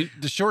 So, I mean,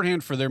 the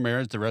shorthand for their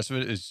marriage, the rest of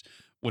it is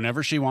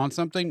whenever she wants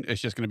something,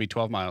 it's just going to be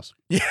 12 miles.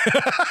 yeah.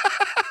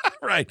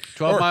 Right.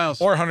 12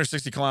 miles. Or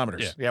 160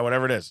 kilometers. Yeah. Yeah,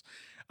 whatever it is.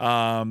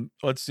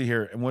 Let's see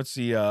here. And what's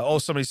the,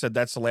 somebody said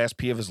that's the last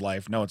pee of his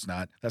life. No, it's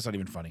not. That's not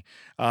even funny.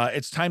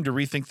 It's time to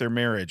rethink their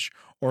marriage,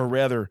 or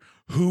rather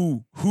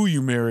who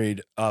you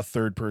married,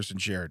 third person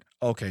shared.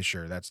 Okay,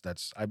 sure.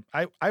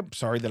 I'm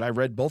sorry that I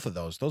read both of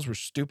those. Those were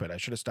stupid. I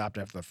should have stopped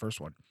after the first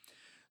one.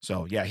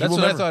 So yeah, that's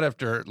what I thought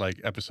after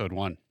like episode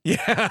 1.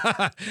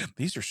 Yeah.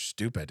 These are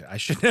stupid. I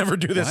should never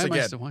do this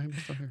again.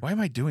 Why am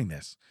I doing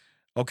this?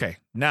 Okay.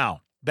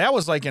 Now that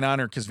was like in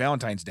honor, because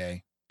Valentine's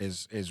Day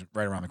is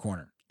right around the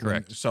corner.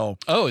 Correct. So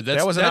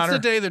that's the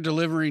day they're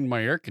delivering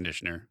my air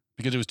conditioner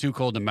because it was too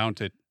cold to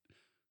mount it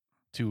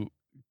 2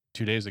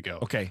 days ago.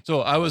 Okay.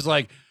 So I was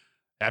like,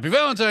 Happy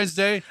Valentine's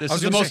Day. This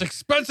is the most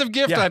expensive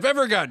gift I've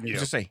ever gotten you.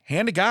 Just say,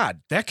 hand to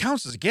God. That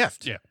counts as a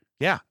gift. Yeah.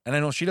 Yeah. And I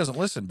know she doesn't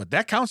listen, but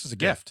that counts as a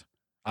gift.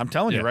 I'm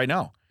telling you right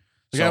now.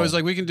 The guy was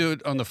like, we can do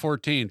it on the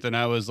 14th. And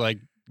I was like,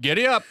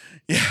 giddy up.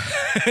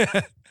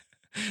 Yeah.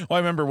 Well, I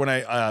remember when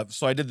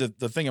I did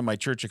the thing at my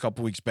church a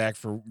couple weeks back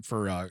for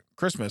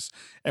Christmas,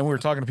 and we were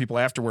talking to people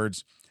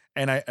afterwards,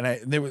 and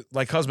they were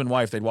like husband and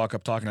wife. They'd walk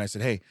up talking, and I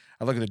said, "Hey,"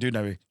 I look at the dude,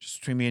 and I go, "Just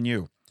between me and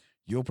you,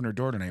 You open her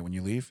door tonight when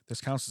you leave.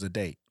 This counts as a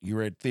date. You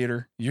were at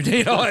theater. You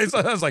know, I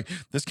was like,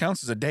 this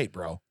counts as a date,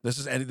 bro. This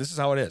is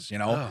how it is. You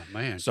know. Oh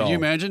man, So- can you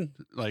imagine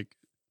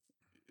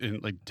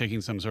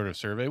taking some sort of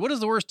survey? What is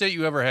the worst date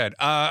you ever had?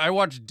 I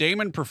watched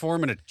Damon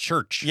perform in a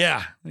church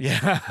Yeah.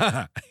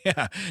 Yeah.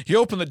 He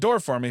opened the door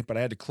for me, but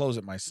I had to close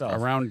it myself.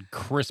 around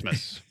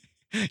Christmas.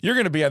 You're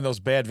going to be on those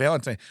bad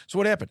Valentine. So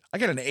what happened? I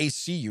got an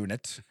AC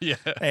unit Yeah.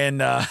 and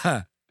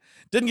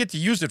didn't get to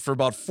use it for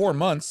about 4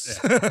 months.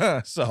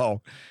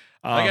 So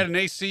I got an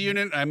AC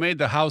unit. I made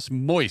the house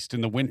moist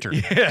in the winter.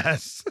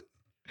 yes.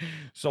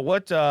 So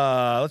what?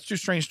 Let's do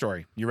strange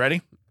story. You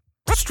ready?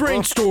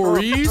 Strange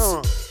stories.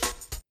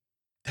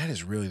 That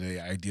is really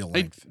the ideal Hey,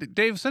 length.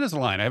 Dave, send us a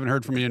line. I haven't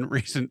heard from you in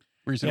recent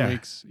Yeah.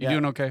 weeks. You Yeah.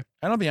 doing okay?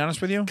 And I'll be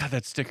honest with you. God,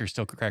 that sticker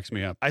still cracks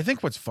me up. I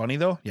think what's funny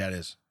though, yeah, it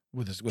is.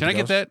 With this, with Can the I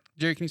get ghost. that,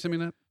 Jerry? Can you send me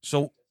that?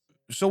 So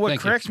what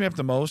Thank you. cracks me up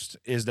the most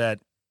is that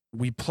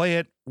we play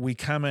it, we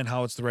comment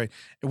how it's the right.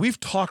 And we've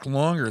talked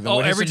longer than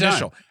what every it's time.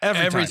 initial.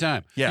 Every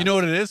time. Yeah. You know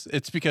what it is?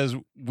 It's because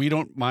we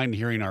don't mind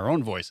hearing our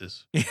own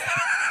voices.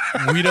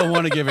 We don't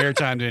want to give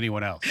airtime to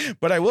anyone else.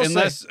 But I will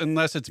say,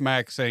 Unless it's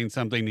Max saying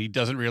something he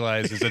doesn't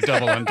realize is a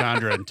double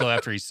entendre until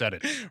after he said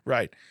it.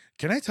 right.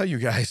 Can I tell you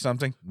guys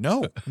something?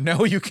 No,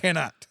 you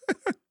cannot.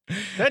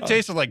 That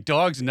tasted like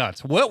dog's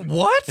nuts.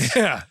 What?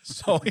 Yeah.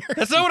 So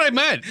That's not what I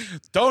meant.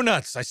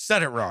 donuts. I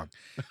said it wrong.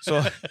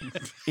 So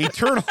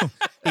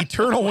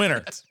eternal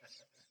winner.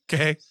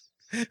 Okay.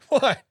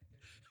 What?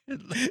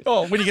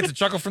 Oh, when you get the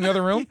chuckle from the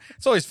other room,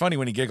 it's always funny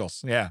when he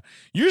giggles. Yeah.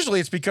 Usually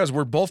it's because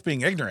we're both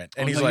being ignorant,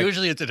 and he's like,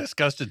 usually it's a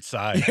disgusted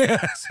sigh.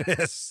 "Yes,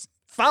 yes."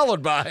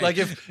 Followed by Like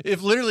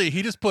if literally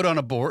he just put on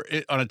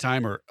a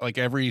timer like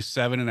every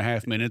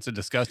 7.5 minutes a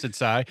disgusted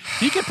sigh,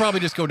 he could probably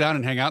just go down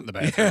and hang out in the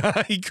bathroom.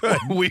 yeah, he could.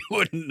 We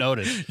wouldn't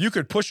notice. You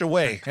could push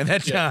away and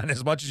that's John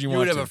as much as you You want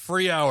would have to. a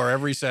free hour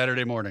every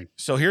Saturday morning.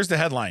 So here's the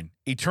headline: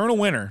 Eternal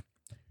winner.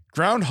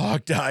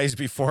 Groundhog dies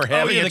before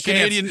having a the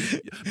chance.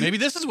 Canadian. Maybe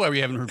this is why we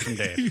haven't heard from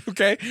Dave.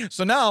 Okay,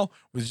 so now,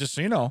 just so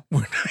you know,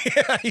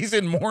 he's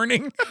in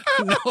mourning.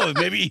 No,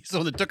 maybe he's the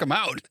one that took him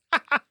out.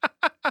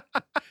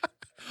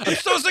 I'm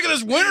so sick of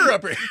this winter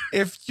up here.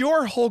 If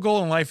your whole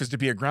goal in life is to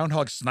be a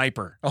groundhog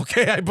sniper,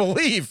 okay, I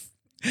believe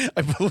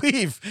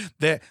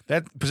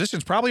that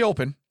position's probably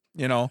open,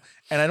 you know,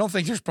 and I don't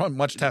think there's probably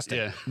much testing.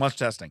 Yeah. Much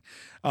testing.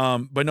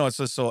 But no, it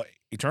says so.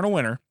 Eternal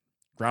winner.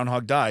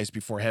 Groundhog dies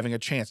before having a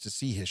chance to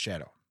see his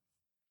shadow.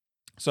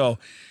 So,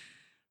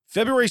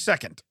 February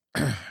 2nd,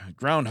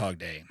 Groundhog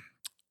Day.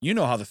 You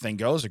know how the thing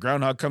goes. The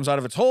groundhog comes out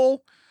of its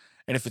hole,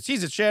 and if it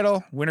sees its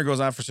shadow, winter goes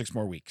on for 6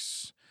 more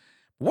weeks.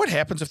 What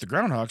happens if the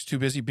groundhog's too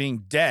busy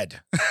being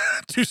dead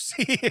to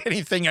see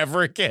anything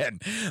ever again?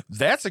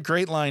 That's a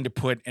great line to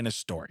put in a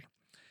story.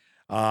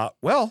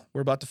 Well,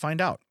 we're about to find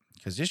out,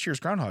 because this year's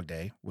Groundhog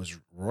Day was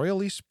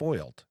royally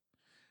spoiled,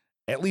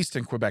 at least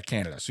in Quebec,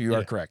 Canada. So you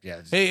are correct.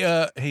 Yeah.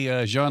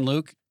 Hey,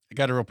 Jean-Luc, I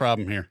got a real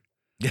problem here.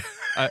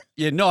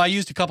 No, I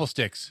used a couple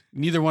sticks.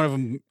 Neither one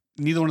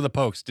of the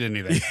pokes did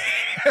anything.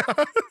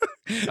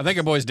 I think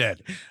our boy's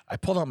dead. I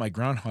pulled out my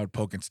groundhog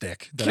poking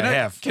stick that I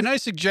have. Can I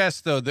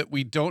suggest, though, that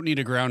we don't need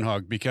a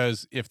groundhog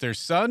because if there's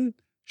sun,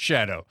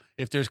 shadow.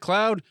 If there's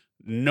cloud,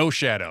 no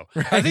shadow.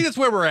 I think that's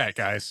where we're at,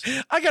 guys.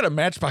 I got a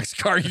Matchbox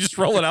car. You just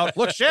roll it out.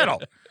 Look, shadow.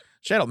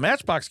 Shadow.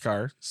 Matchbox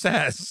car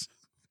says,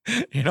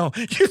 you know,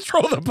 you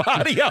throw the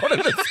body out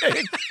of the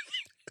thing.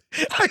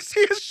 I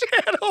see a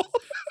shadow.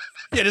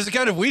 Yeah, does it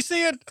count if we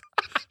see it?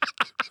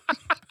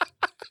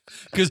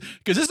 Because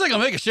this thing will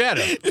make a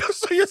shadow.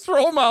 So you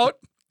throw him out.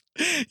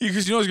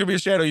 Because you know there's going to be a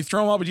shadow. You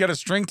throw him out, but you got a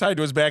string tied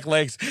to his back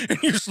legs, and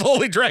you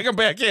slowly drag him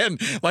back in.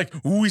 Like,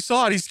 ooh, we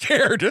saw it. He's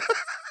scared.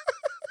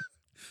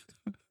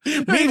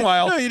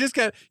 Meanwhile, No, you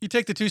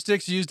take the 2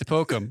 sticks you used to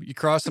poke them, you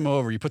cross them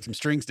over, you put some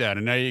strings down,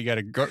 and now you got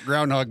a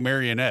groundhog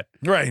marionette.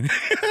 right.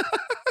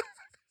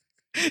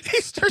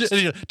 He starts. I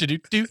was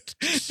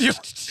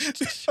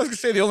gonna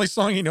say the only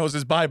song he knows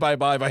is "Bye Bye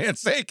Bye" by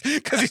NSYNC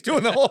because he's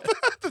doing the whole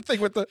the thing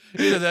with the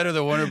Either that or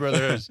the Warner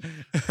Brothers,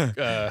 look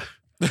at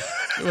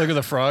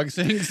the frog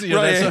sings. You know,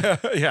 right.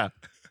 that's a- Yeah.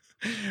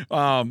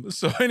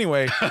 So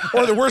anyway,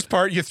 or the worst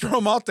part, you throw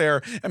him out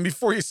there, and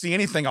before you see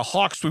anything, a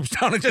hawk swoops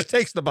down and just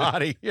takes the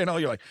body. You know,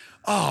 you're like,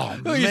 oh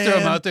Well, man. you throw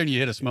him out there and you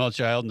hit a small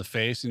child in the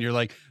face, and you're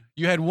like,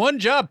 you had one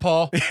job,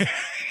 Paul.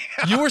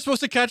 You were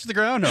supposed to catch the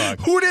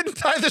groundhog. Who didn't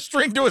tie the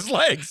string to his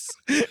legs?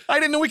 I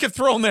didn't know we could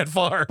throw him that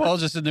far.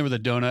 Paul's just sitting there with a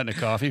donut and a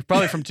coffee,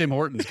 probably from Tim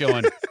Hortons,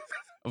 going,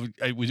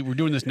 we're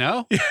doing this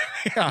now?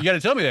 Yeah. You got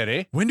to tell me that,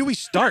 eh? When do we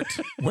start?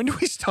 When do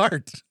we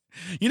start?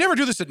 You never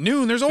do this at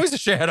noon. There's always a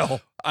shadow.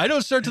 I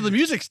don't start till the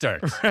music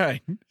starts.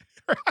 Right.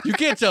 You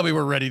can't tell me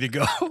we're ready to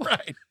go.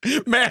 Right.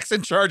 Mac's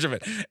in charge of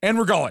it. And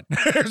we're going.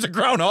 There's a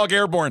groundhog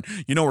airborne.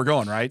 You know we're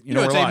going, right? You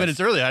know, it's we're 8 live. minutes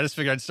early. I just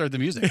figured I'd start the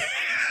music.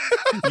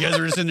 You guys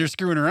are just in there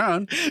screwing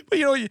around. But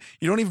you know, you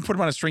don't even put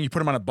him on a string. You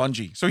put him on a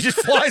bungee. So he just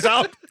flies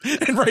out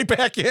and right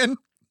back in.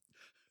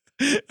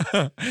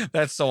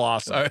 That's so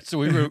awesome. All right,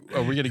 so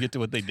are we going to get to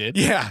what they did?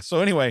 Yeah. So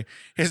anyway,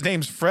 his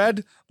name's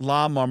Fred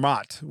La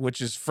Marmotte,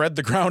 which is Fred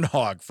the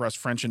Groundhog for us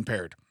French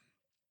impaired.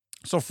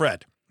 So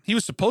Fred, he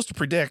was supposed to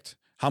predict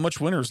how much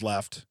winter's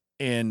left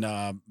in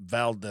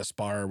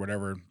Valdespar or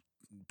whatever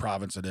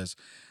province it is,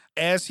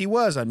 as he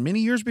was on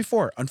many years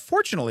before.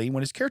 Unfortunately,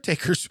 when his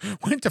caretakers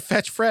went to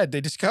fetch Fred, they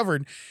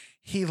discovered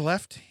he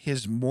left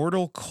his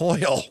mortal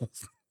coil.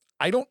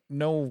 I don't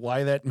know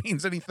why that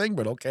means anything,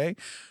 but okay.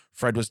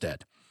 Fred was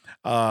dead.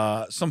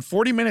 Some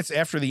 40 minutes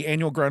after the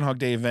annual Groundhog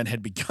Day event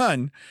had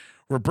begun,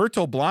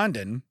 Roberto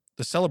Blondin,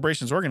 the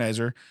celebration's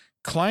organizer,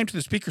 climbed to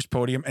the speaker's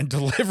podium and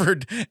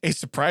delivered a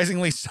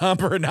surprisingly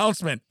somber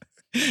announcement.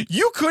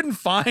 You couldn't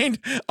find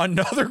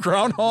another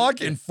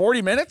groundhog in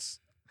 40 minutes?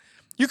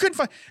 You couldn't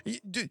find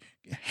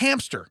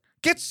hamster.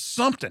 Get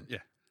something. Yeah.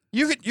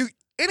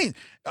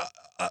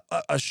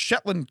 A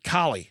Shetland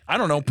collie. I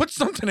don't know. Put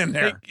something in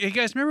there. Hey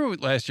guys, remember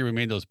last year we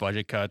made those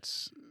budget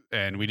cuts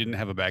and we didn't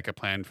have a backup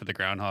plan for the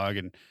groundhog,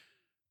 and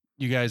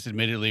you guys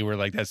admittedly were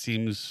like, that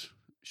seems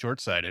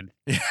short-sighted.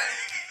 Yeah.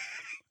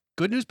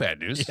 Good news, bad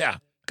news. Yeah.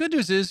 Good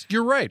news is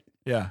you're right.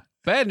 Yeah.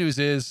 Bad news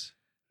is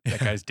that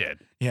guy's dead.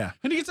 Yeah.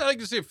 And he gets like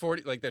to say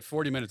 40, like that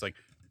 40 minutes, like,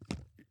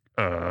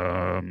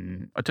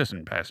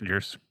 attention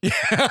passengers.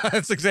 Yeah,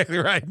 that's exactly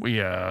right. We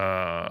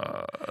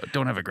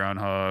don't have a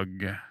groundhog.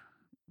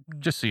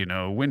 Just so you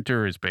know,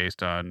 winter is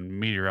based on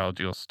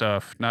meteorological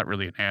stuff, not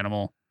really an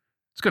animal.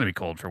 It's going to be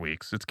cold for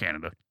weeks. It's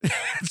Canada.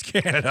 It's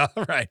Canada,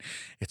 right?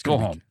 It's Go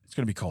gonna home. It's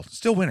going to be cold. It's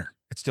still winter.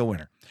 It's still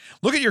winter.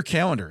 Look at your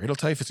calendar. It'll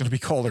tell you if it's going to be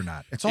cold or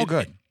not. It's all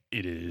good.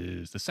 It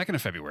is the 2nd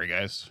of February,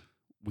 guys.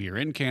 We are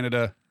in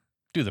Canada.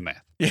 Do the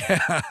math.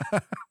 Yeah.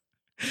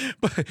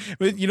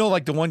 But you know,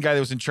 like the one guy that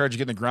was in charge of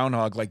getting the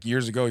groundhog like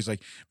years ago, he's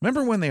like,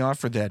 remember when they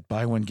offered that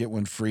buy one, get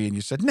one free? And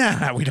you said,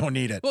 nah, we don't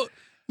need it. Well,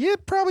 you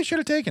probably should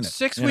have taken it.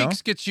 6 you know?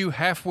 weeks gets you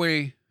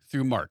halfway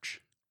through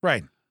March.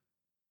 Right.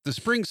 The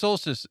spring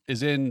solstice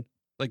is in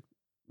like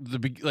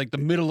the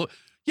middle.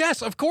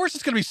 Yes, of course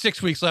it's going to be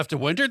 6 weeks left of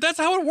winter. That's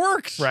how it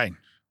works. Right.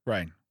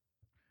 Right.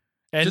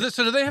 And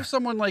So do they have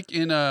someone like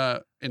in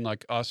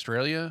like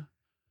Australia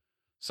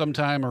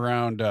sometime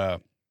around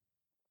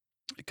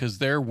because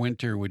their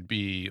winter would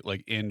be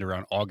like end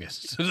around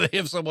August. So they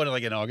have someone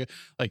like in August.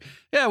 Like,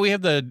 yeah, we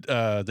have the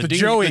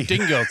Joey. the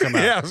dingo come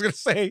out. yeah, I was going to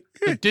say.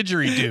 The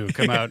didgeridoo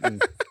come out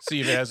and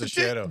see if it has a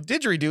shadow.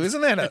 Didgeridoo,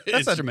 isn't that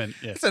that's Instrument.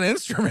 Yeah. It's an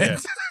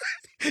instrument.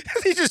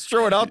 You just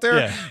throw it out there.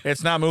 Yeah.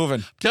 It's not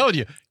moving. Telling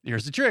you,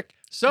 here's the trick.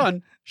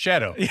 Sun,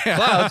 shadow. Yeah.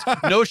 Clouds,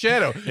 no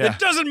shadow. Yeah. It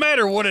doesn't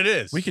matter what it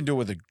is. We can do it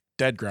with a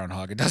dead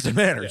groundhog. It doesn't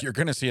matter. Yeah. You're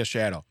going to see a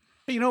shadow.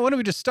 Hey, you know, why don't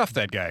we just stuff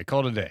that guy?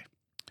 Call it a day.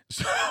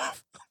 So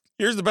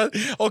here's the best.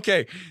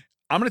 Okay.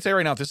 I'm going to tell you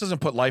right now, if this doesn't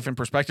put life in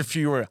perspective for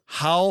you,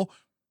 how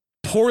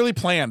poorly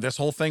planned this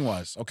whole thing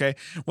was. Okay.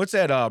 What's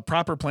that?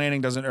 Proper planning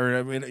doesn't,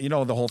 or you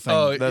know, the whole thing,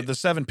 Oh, the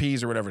 7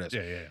 Ps or whatever it is.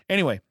 Yeah.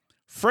 Anyway,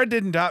 Fred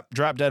didn't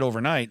drop dead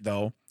overnight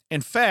though.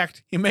 In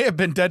fact, he may have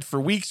been dead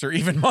for weeks or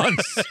even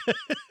months.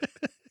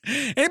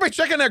 Anybody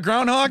checking that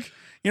groundhog?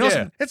 You know,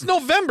 Yeah. it's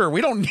November.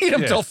 We don't need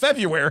him Yeah. till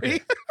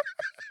February.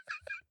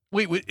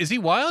 Wait, is he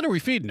wild or are we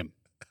feeding him?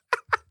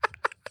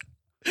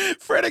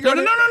 Fred, No.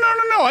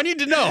 I need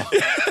to know.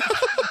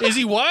 Is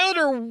he wild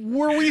or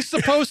were we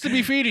supposed to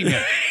be feeding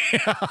him?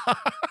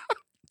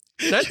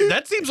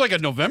 That seems like a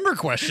November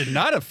question,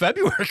 not a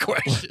February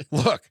question.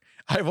 Look,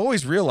 I've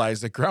always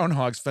realized that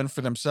groundhogs fend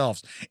for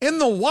themselves in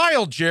the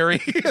wild,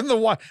 Jerry. In the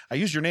wild. I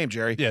used your name,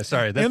 Jerry. Yeah,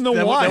 sorry. In the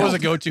that wild. was a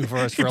go-to for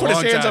us He for a put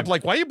long his hands time. up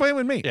like, why are you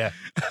blaming me? Yeah.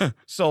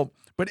 So,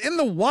 but in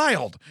the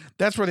wild,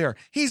 that's where they are.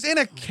 He's in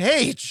a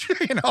cage,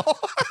 you know?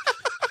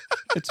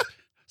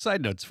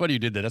 Side note, it's funny you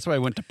did that. That's why I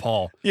went to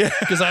Paul. Yeah.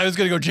 Because I was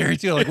going to go Jerry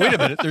too. Like, wait a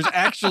minute. There's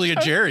actually a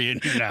Jerry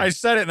in here now. I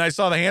said it and I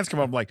saw the hands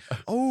come up. I'm like,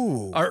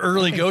 oh. Our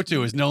early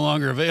go-to is no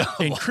longer available.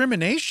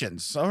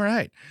 Incriminations. All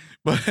right.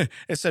 But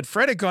it said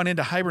Fred had gone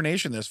into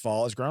hibernation this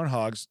fall, as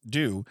groundhogs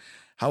do.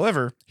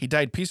 However, he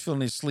died peacefully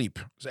in his sleep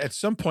at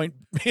some point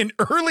in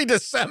early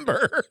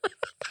December.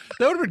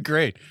 That would have been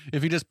great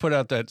if he just put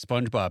out that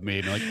SpongeBob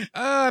meme, like,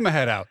 I'm a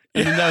head out.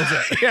 And then that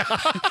was it.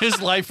 Yeah.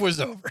 His life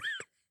was over.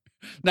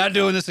 Not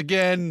doing this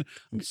again.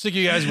 I'm sick of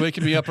you guys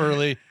waking me up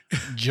early.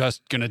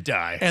 Just gonna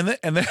die. And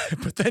then,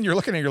 but then you're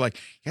looking at it, you're like,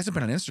 he hasn't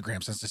been on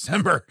Instagram since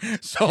December.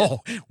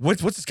 So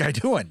what's this guy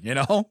doing? You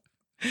know?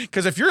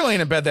 Because if you're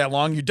laying in bed that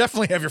long, you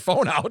definitely have your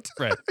phone out.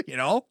 Right. You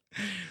know?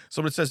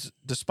 So it says,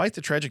 despite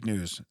the tragic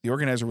news, the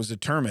organizer was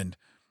determined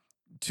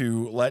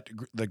to let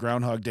the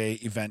Groundhog Day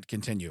event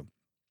continue.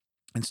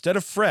 Instead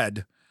of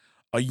Fred,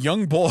 a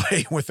young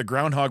boy with a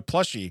groundhog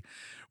plushie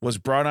was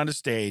brought onto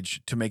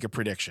stage to make a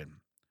prediction.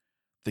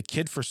 The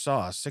kid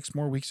foresaw 6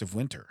 more weeks of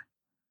winter.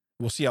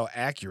 We'll see how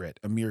accurate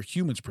a mere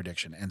human's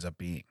prediction ends up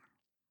being.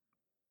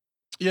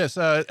 Yes,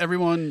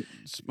 everyone,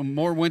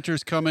 more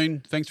winter's coming.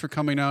 Thanks for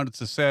coming out.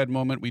 It's a sad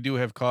moment. We do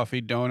have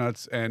coffee,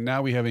 donuts, and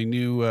now we have a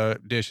new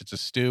dish. It's a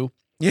stew.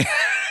 Yeah.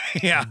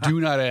 Yeah. Do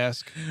not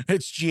ask.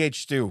 It's GH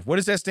stew. What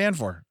does that stand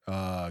for?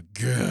 I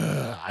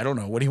don't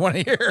know. What do you want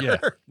to hear? Yeah.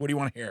 What do you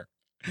want to hear?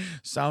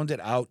 Sound it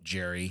out,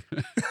 Jerry.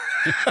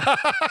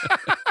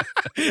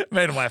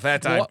 Made him laugh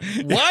that time.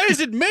 Why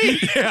is it me?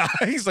 Yeah.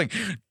 He's like,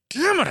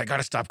 damn it, I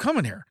gotta stop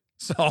coming here.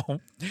 So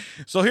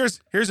here's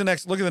the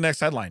next look at the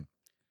next headline.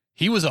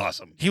 He was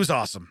awesome. He was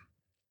awesome.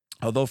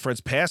 Although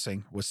Fred's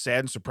passing was sad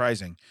and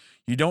surprising,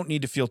 you don't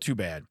need to feel too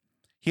bad.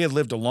 He had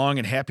lived a long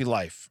and happy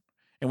life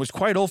and was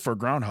quite old for a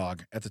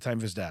groundhog at the time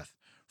of his death.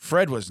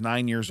 Fred was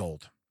 9 years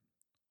old.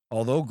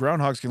 Although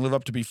groundhogs can live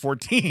up to be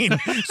 14.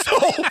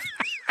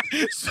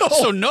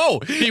 So no,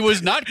 he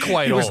was not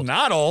quite he old. was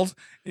not old.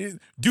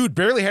 Dude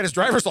barely had his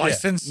driver's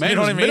license. Man you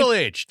know was what I mean?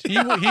 middle-aged.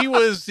 He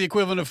was the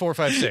equivalent of 4,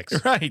 5,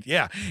 6. Right,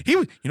 yeah.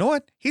 You know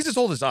what? He's as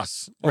old as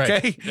us, okay?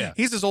 Right, yeah.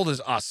 He's as old as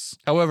us.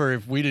 However,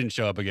 if we didn't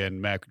show up again,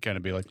 Mac would kind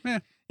of be like,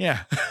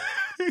 Yeah.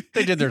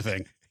 they did their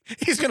thing.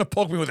 He's going to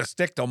poke me with a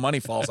stick till money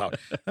falls out.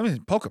 I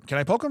mean, poke him. Can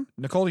I poke him?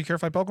 Nicole, do you care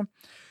if I poke him?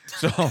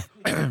 So,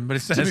 but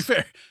it says...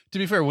 To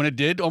be fair, when it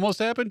did almost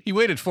happen, he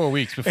waited 4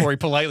 weeks before he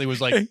politely was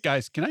like,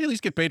 guys, can I at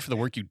least get paid for the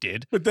work you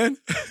did? But then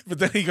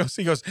he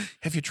goes,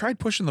 have you tried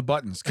pushing the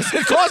buttons? Because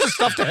it causes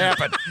stuff to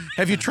happen.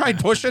 Have you tried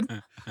pushing?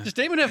 Does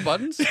Damon have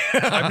buttons?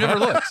 I've never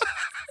looked.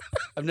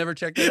 I've never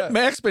checked it out.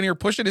 Mac's been here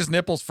pushing his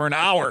nipples for an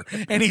hour,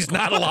 and he's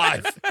not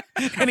alive.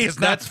 And he's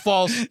not. That's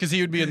false, because he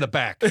would be in the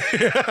back. You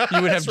would have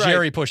That's right.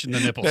 Jerry pushing the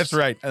nipples. That's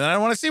right. And I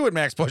don't want to see what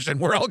Mac's pushing.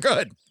 We're all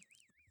good.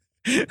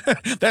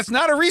 That's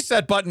not a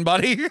reset button,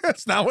 buddy.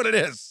 That's not what it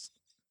is.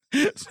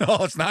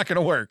 So it's not going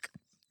to work.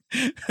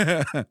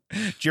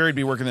 Jerry'd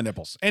be working the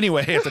nipples.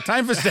 Anyway, at the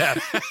time of his death,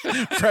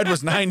 Fred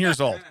was 9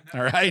 years old.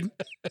 All right.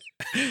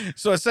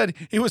 So it said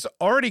he was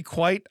already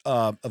quite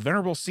a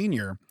venerable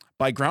senior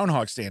by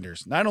groundhog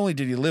standards. Not only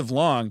did he live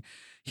long,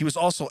 he was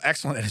also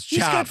excellent at his He's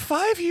job. got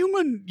 5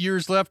 human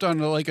years left on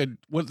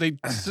what they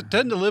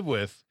tend to live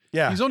with.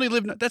 Yeah. He's only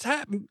lived. That's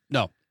happened.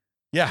 No.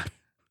 Yeah.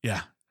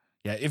 Yeah.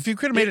 Yeah. If you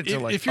could have made it to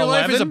like if your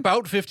 11, life is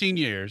about 15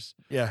 years,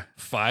 yeah.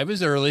 5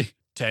 is early,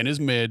 10 is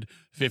mid,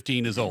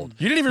 15 is old.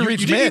 You didn't even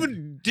reach you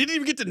mid. didn't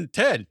even get to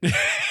 10. He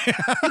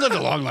lived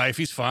a long life.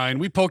 He's fine.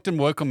 We poked him,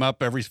 woke him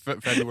up every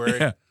February,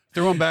 Yeah.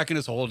 threw him back in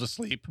his hole to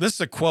sleep. This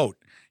is a quote.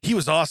 He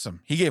was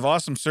awesome. He gave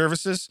awesome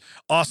services,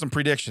 awesome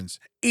predictions.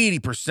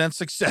 80%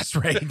 success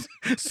rate,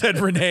 said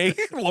Renee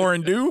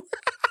Lauren Dew.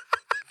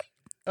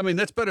 I mean,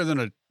 that's better than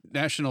a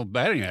national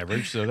batting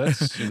average. So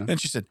that's, Then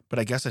she said, but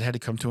I guess it had to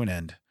come to an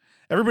end.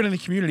 Everybody in the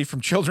community, from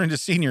children to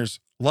seniors,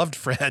 loved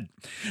Fred.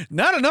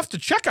 Not enough to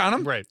check on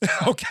him. Right.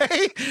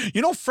 Okay.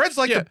 You know, Fred's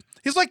like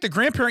he's like the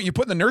grandparent you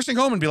put in the nursing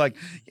home and be like,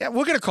 yeah,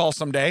 we'll get a call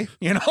someday.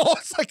 You know,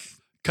 it's like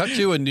cut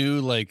to a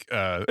new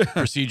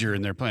procedure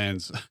in their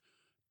plans.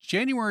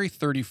 January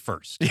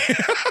 31st.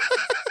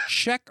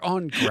 Check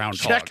on groundhog.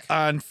 check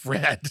on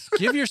Fred.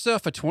 Give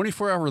yourself a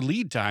 24-hour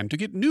lead time to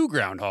get new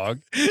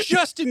groundhog,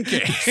 just in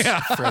case. Yeah.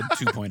 Fred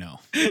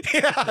 2.0.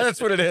 Yeah,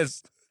 that's what it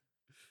is.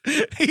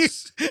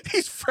 He's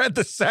Fred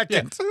the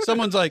second. Yeah.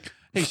 Someone's like,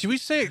 hey, should we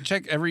say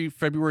check every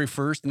February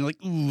 1st? And they're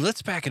like, ooh,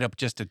 let's back it up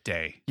just a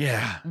day.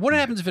 Yeah. What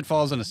happens if it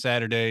falls on a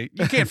Saturday?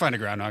 You can't find a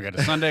groundhog on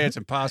a Sunday. It's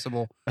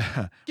impossible.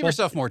 Give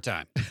yourself more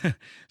time.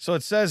 So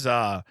it says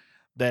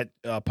that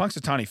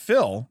Punxsutawney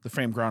Phil, the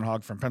famed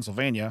groundhog from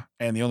Pennsylvania,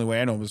 and the only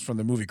way I know him is from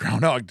the movie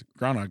Groundhog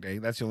Day.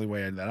 That's the only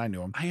way that I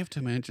knew him. I have to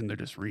imagine they're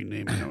just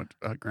renaming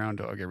a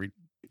groundhog every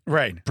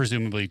Right.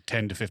 presumably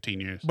 10 to 15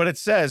 years. But it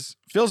says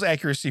Phil's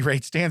accuracy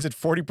rate stands at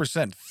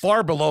 40%,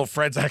 far below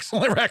Fred's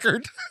excellent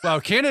record. Wow,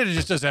 Canada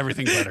just does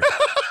everything better.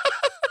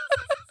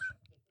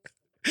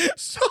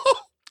 So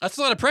That's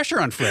a lot of pressure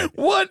on Fred.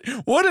 what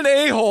an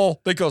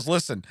a-hole that goes,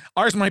 listen,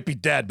 ours might be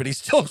dead, but he's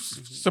still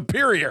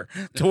superior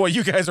to what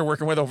you guys are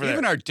working with over Even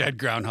there. our dead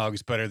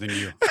groundhog's better than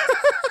you.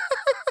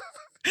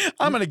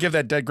 I'm going to give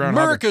that dead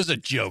groundhog. America's a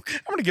joke.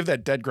 I'm going to give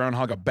that dead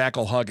groundhog a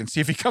backle hug and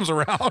see if he comes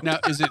around. Now,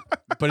 is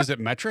it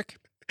metric?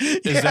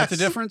 Is that the Yes.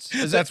 difference?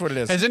 That's what it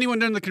is. Has anyone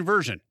done the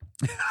conversion?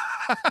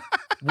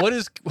 What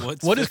is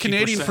What's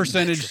Canadian 50%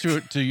 percentage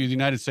to the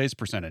United States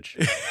percentage?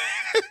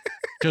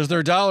 Because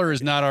their dollar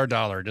is not our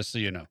dollar, just so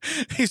you know.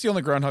 He's the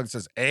only groundhog that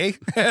says A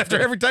after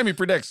every time he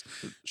predicts.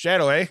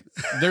 Shadow A.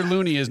 Their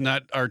loony is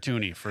not our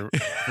toonie for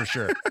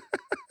sure.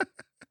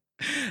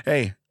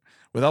 Hey,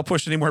 without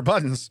pushing any more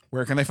buttons,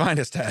 where can they find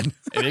us, Ted?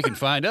 And they can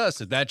find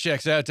us at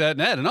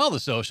thatchecksout.net and all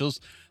the socials.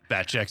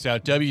 That checks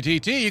out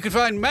WTT. You can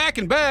find Mac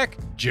in back,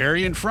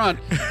 Jerry in front.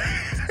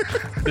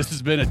 This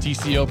has been a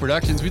TCO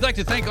Productions. We'd like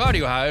to thank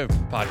Audio Hive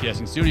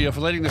Podcasting Studio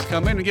for letting us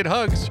come in and get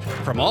hugs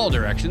from all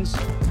directions.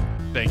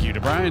 Thank you to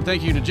Brian.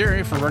 Thank you to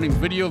Jerry for running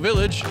Video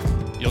Village.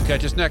 You'll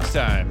catch us next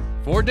time.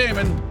 For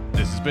Damon,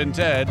 this has been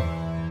Ted.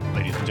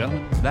 Ladies and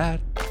gentlemen,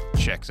 that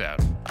checks out.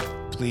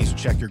 Please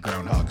check your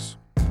groundhogs.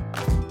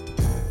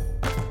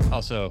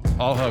 Also,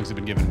 all hugs have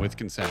been given with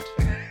consent.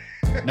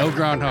 No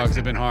groundhogs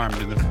have been harmed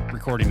in the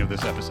recording of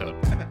this episode.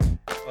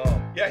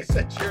 Oh, yeah, I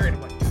said Jerry. And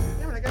I'm like,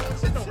 damn it, I got one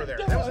sitting over there.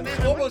 That was the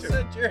name I went to.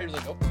 said Jerry.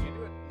 Like, oh,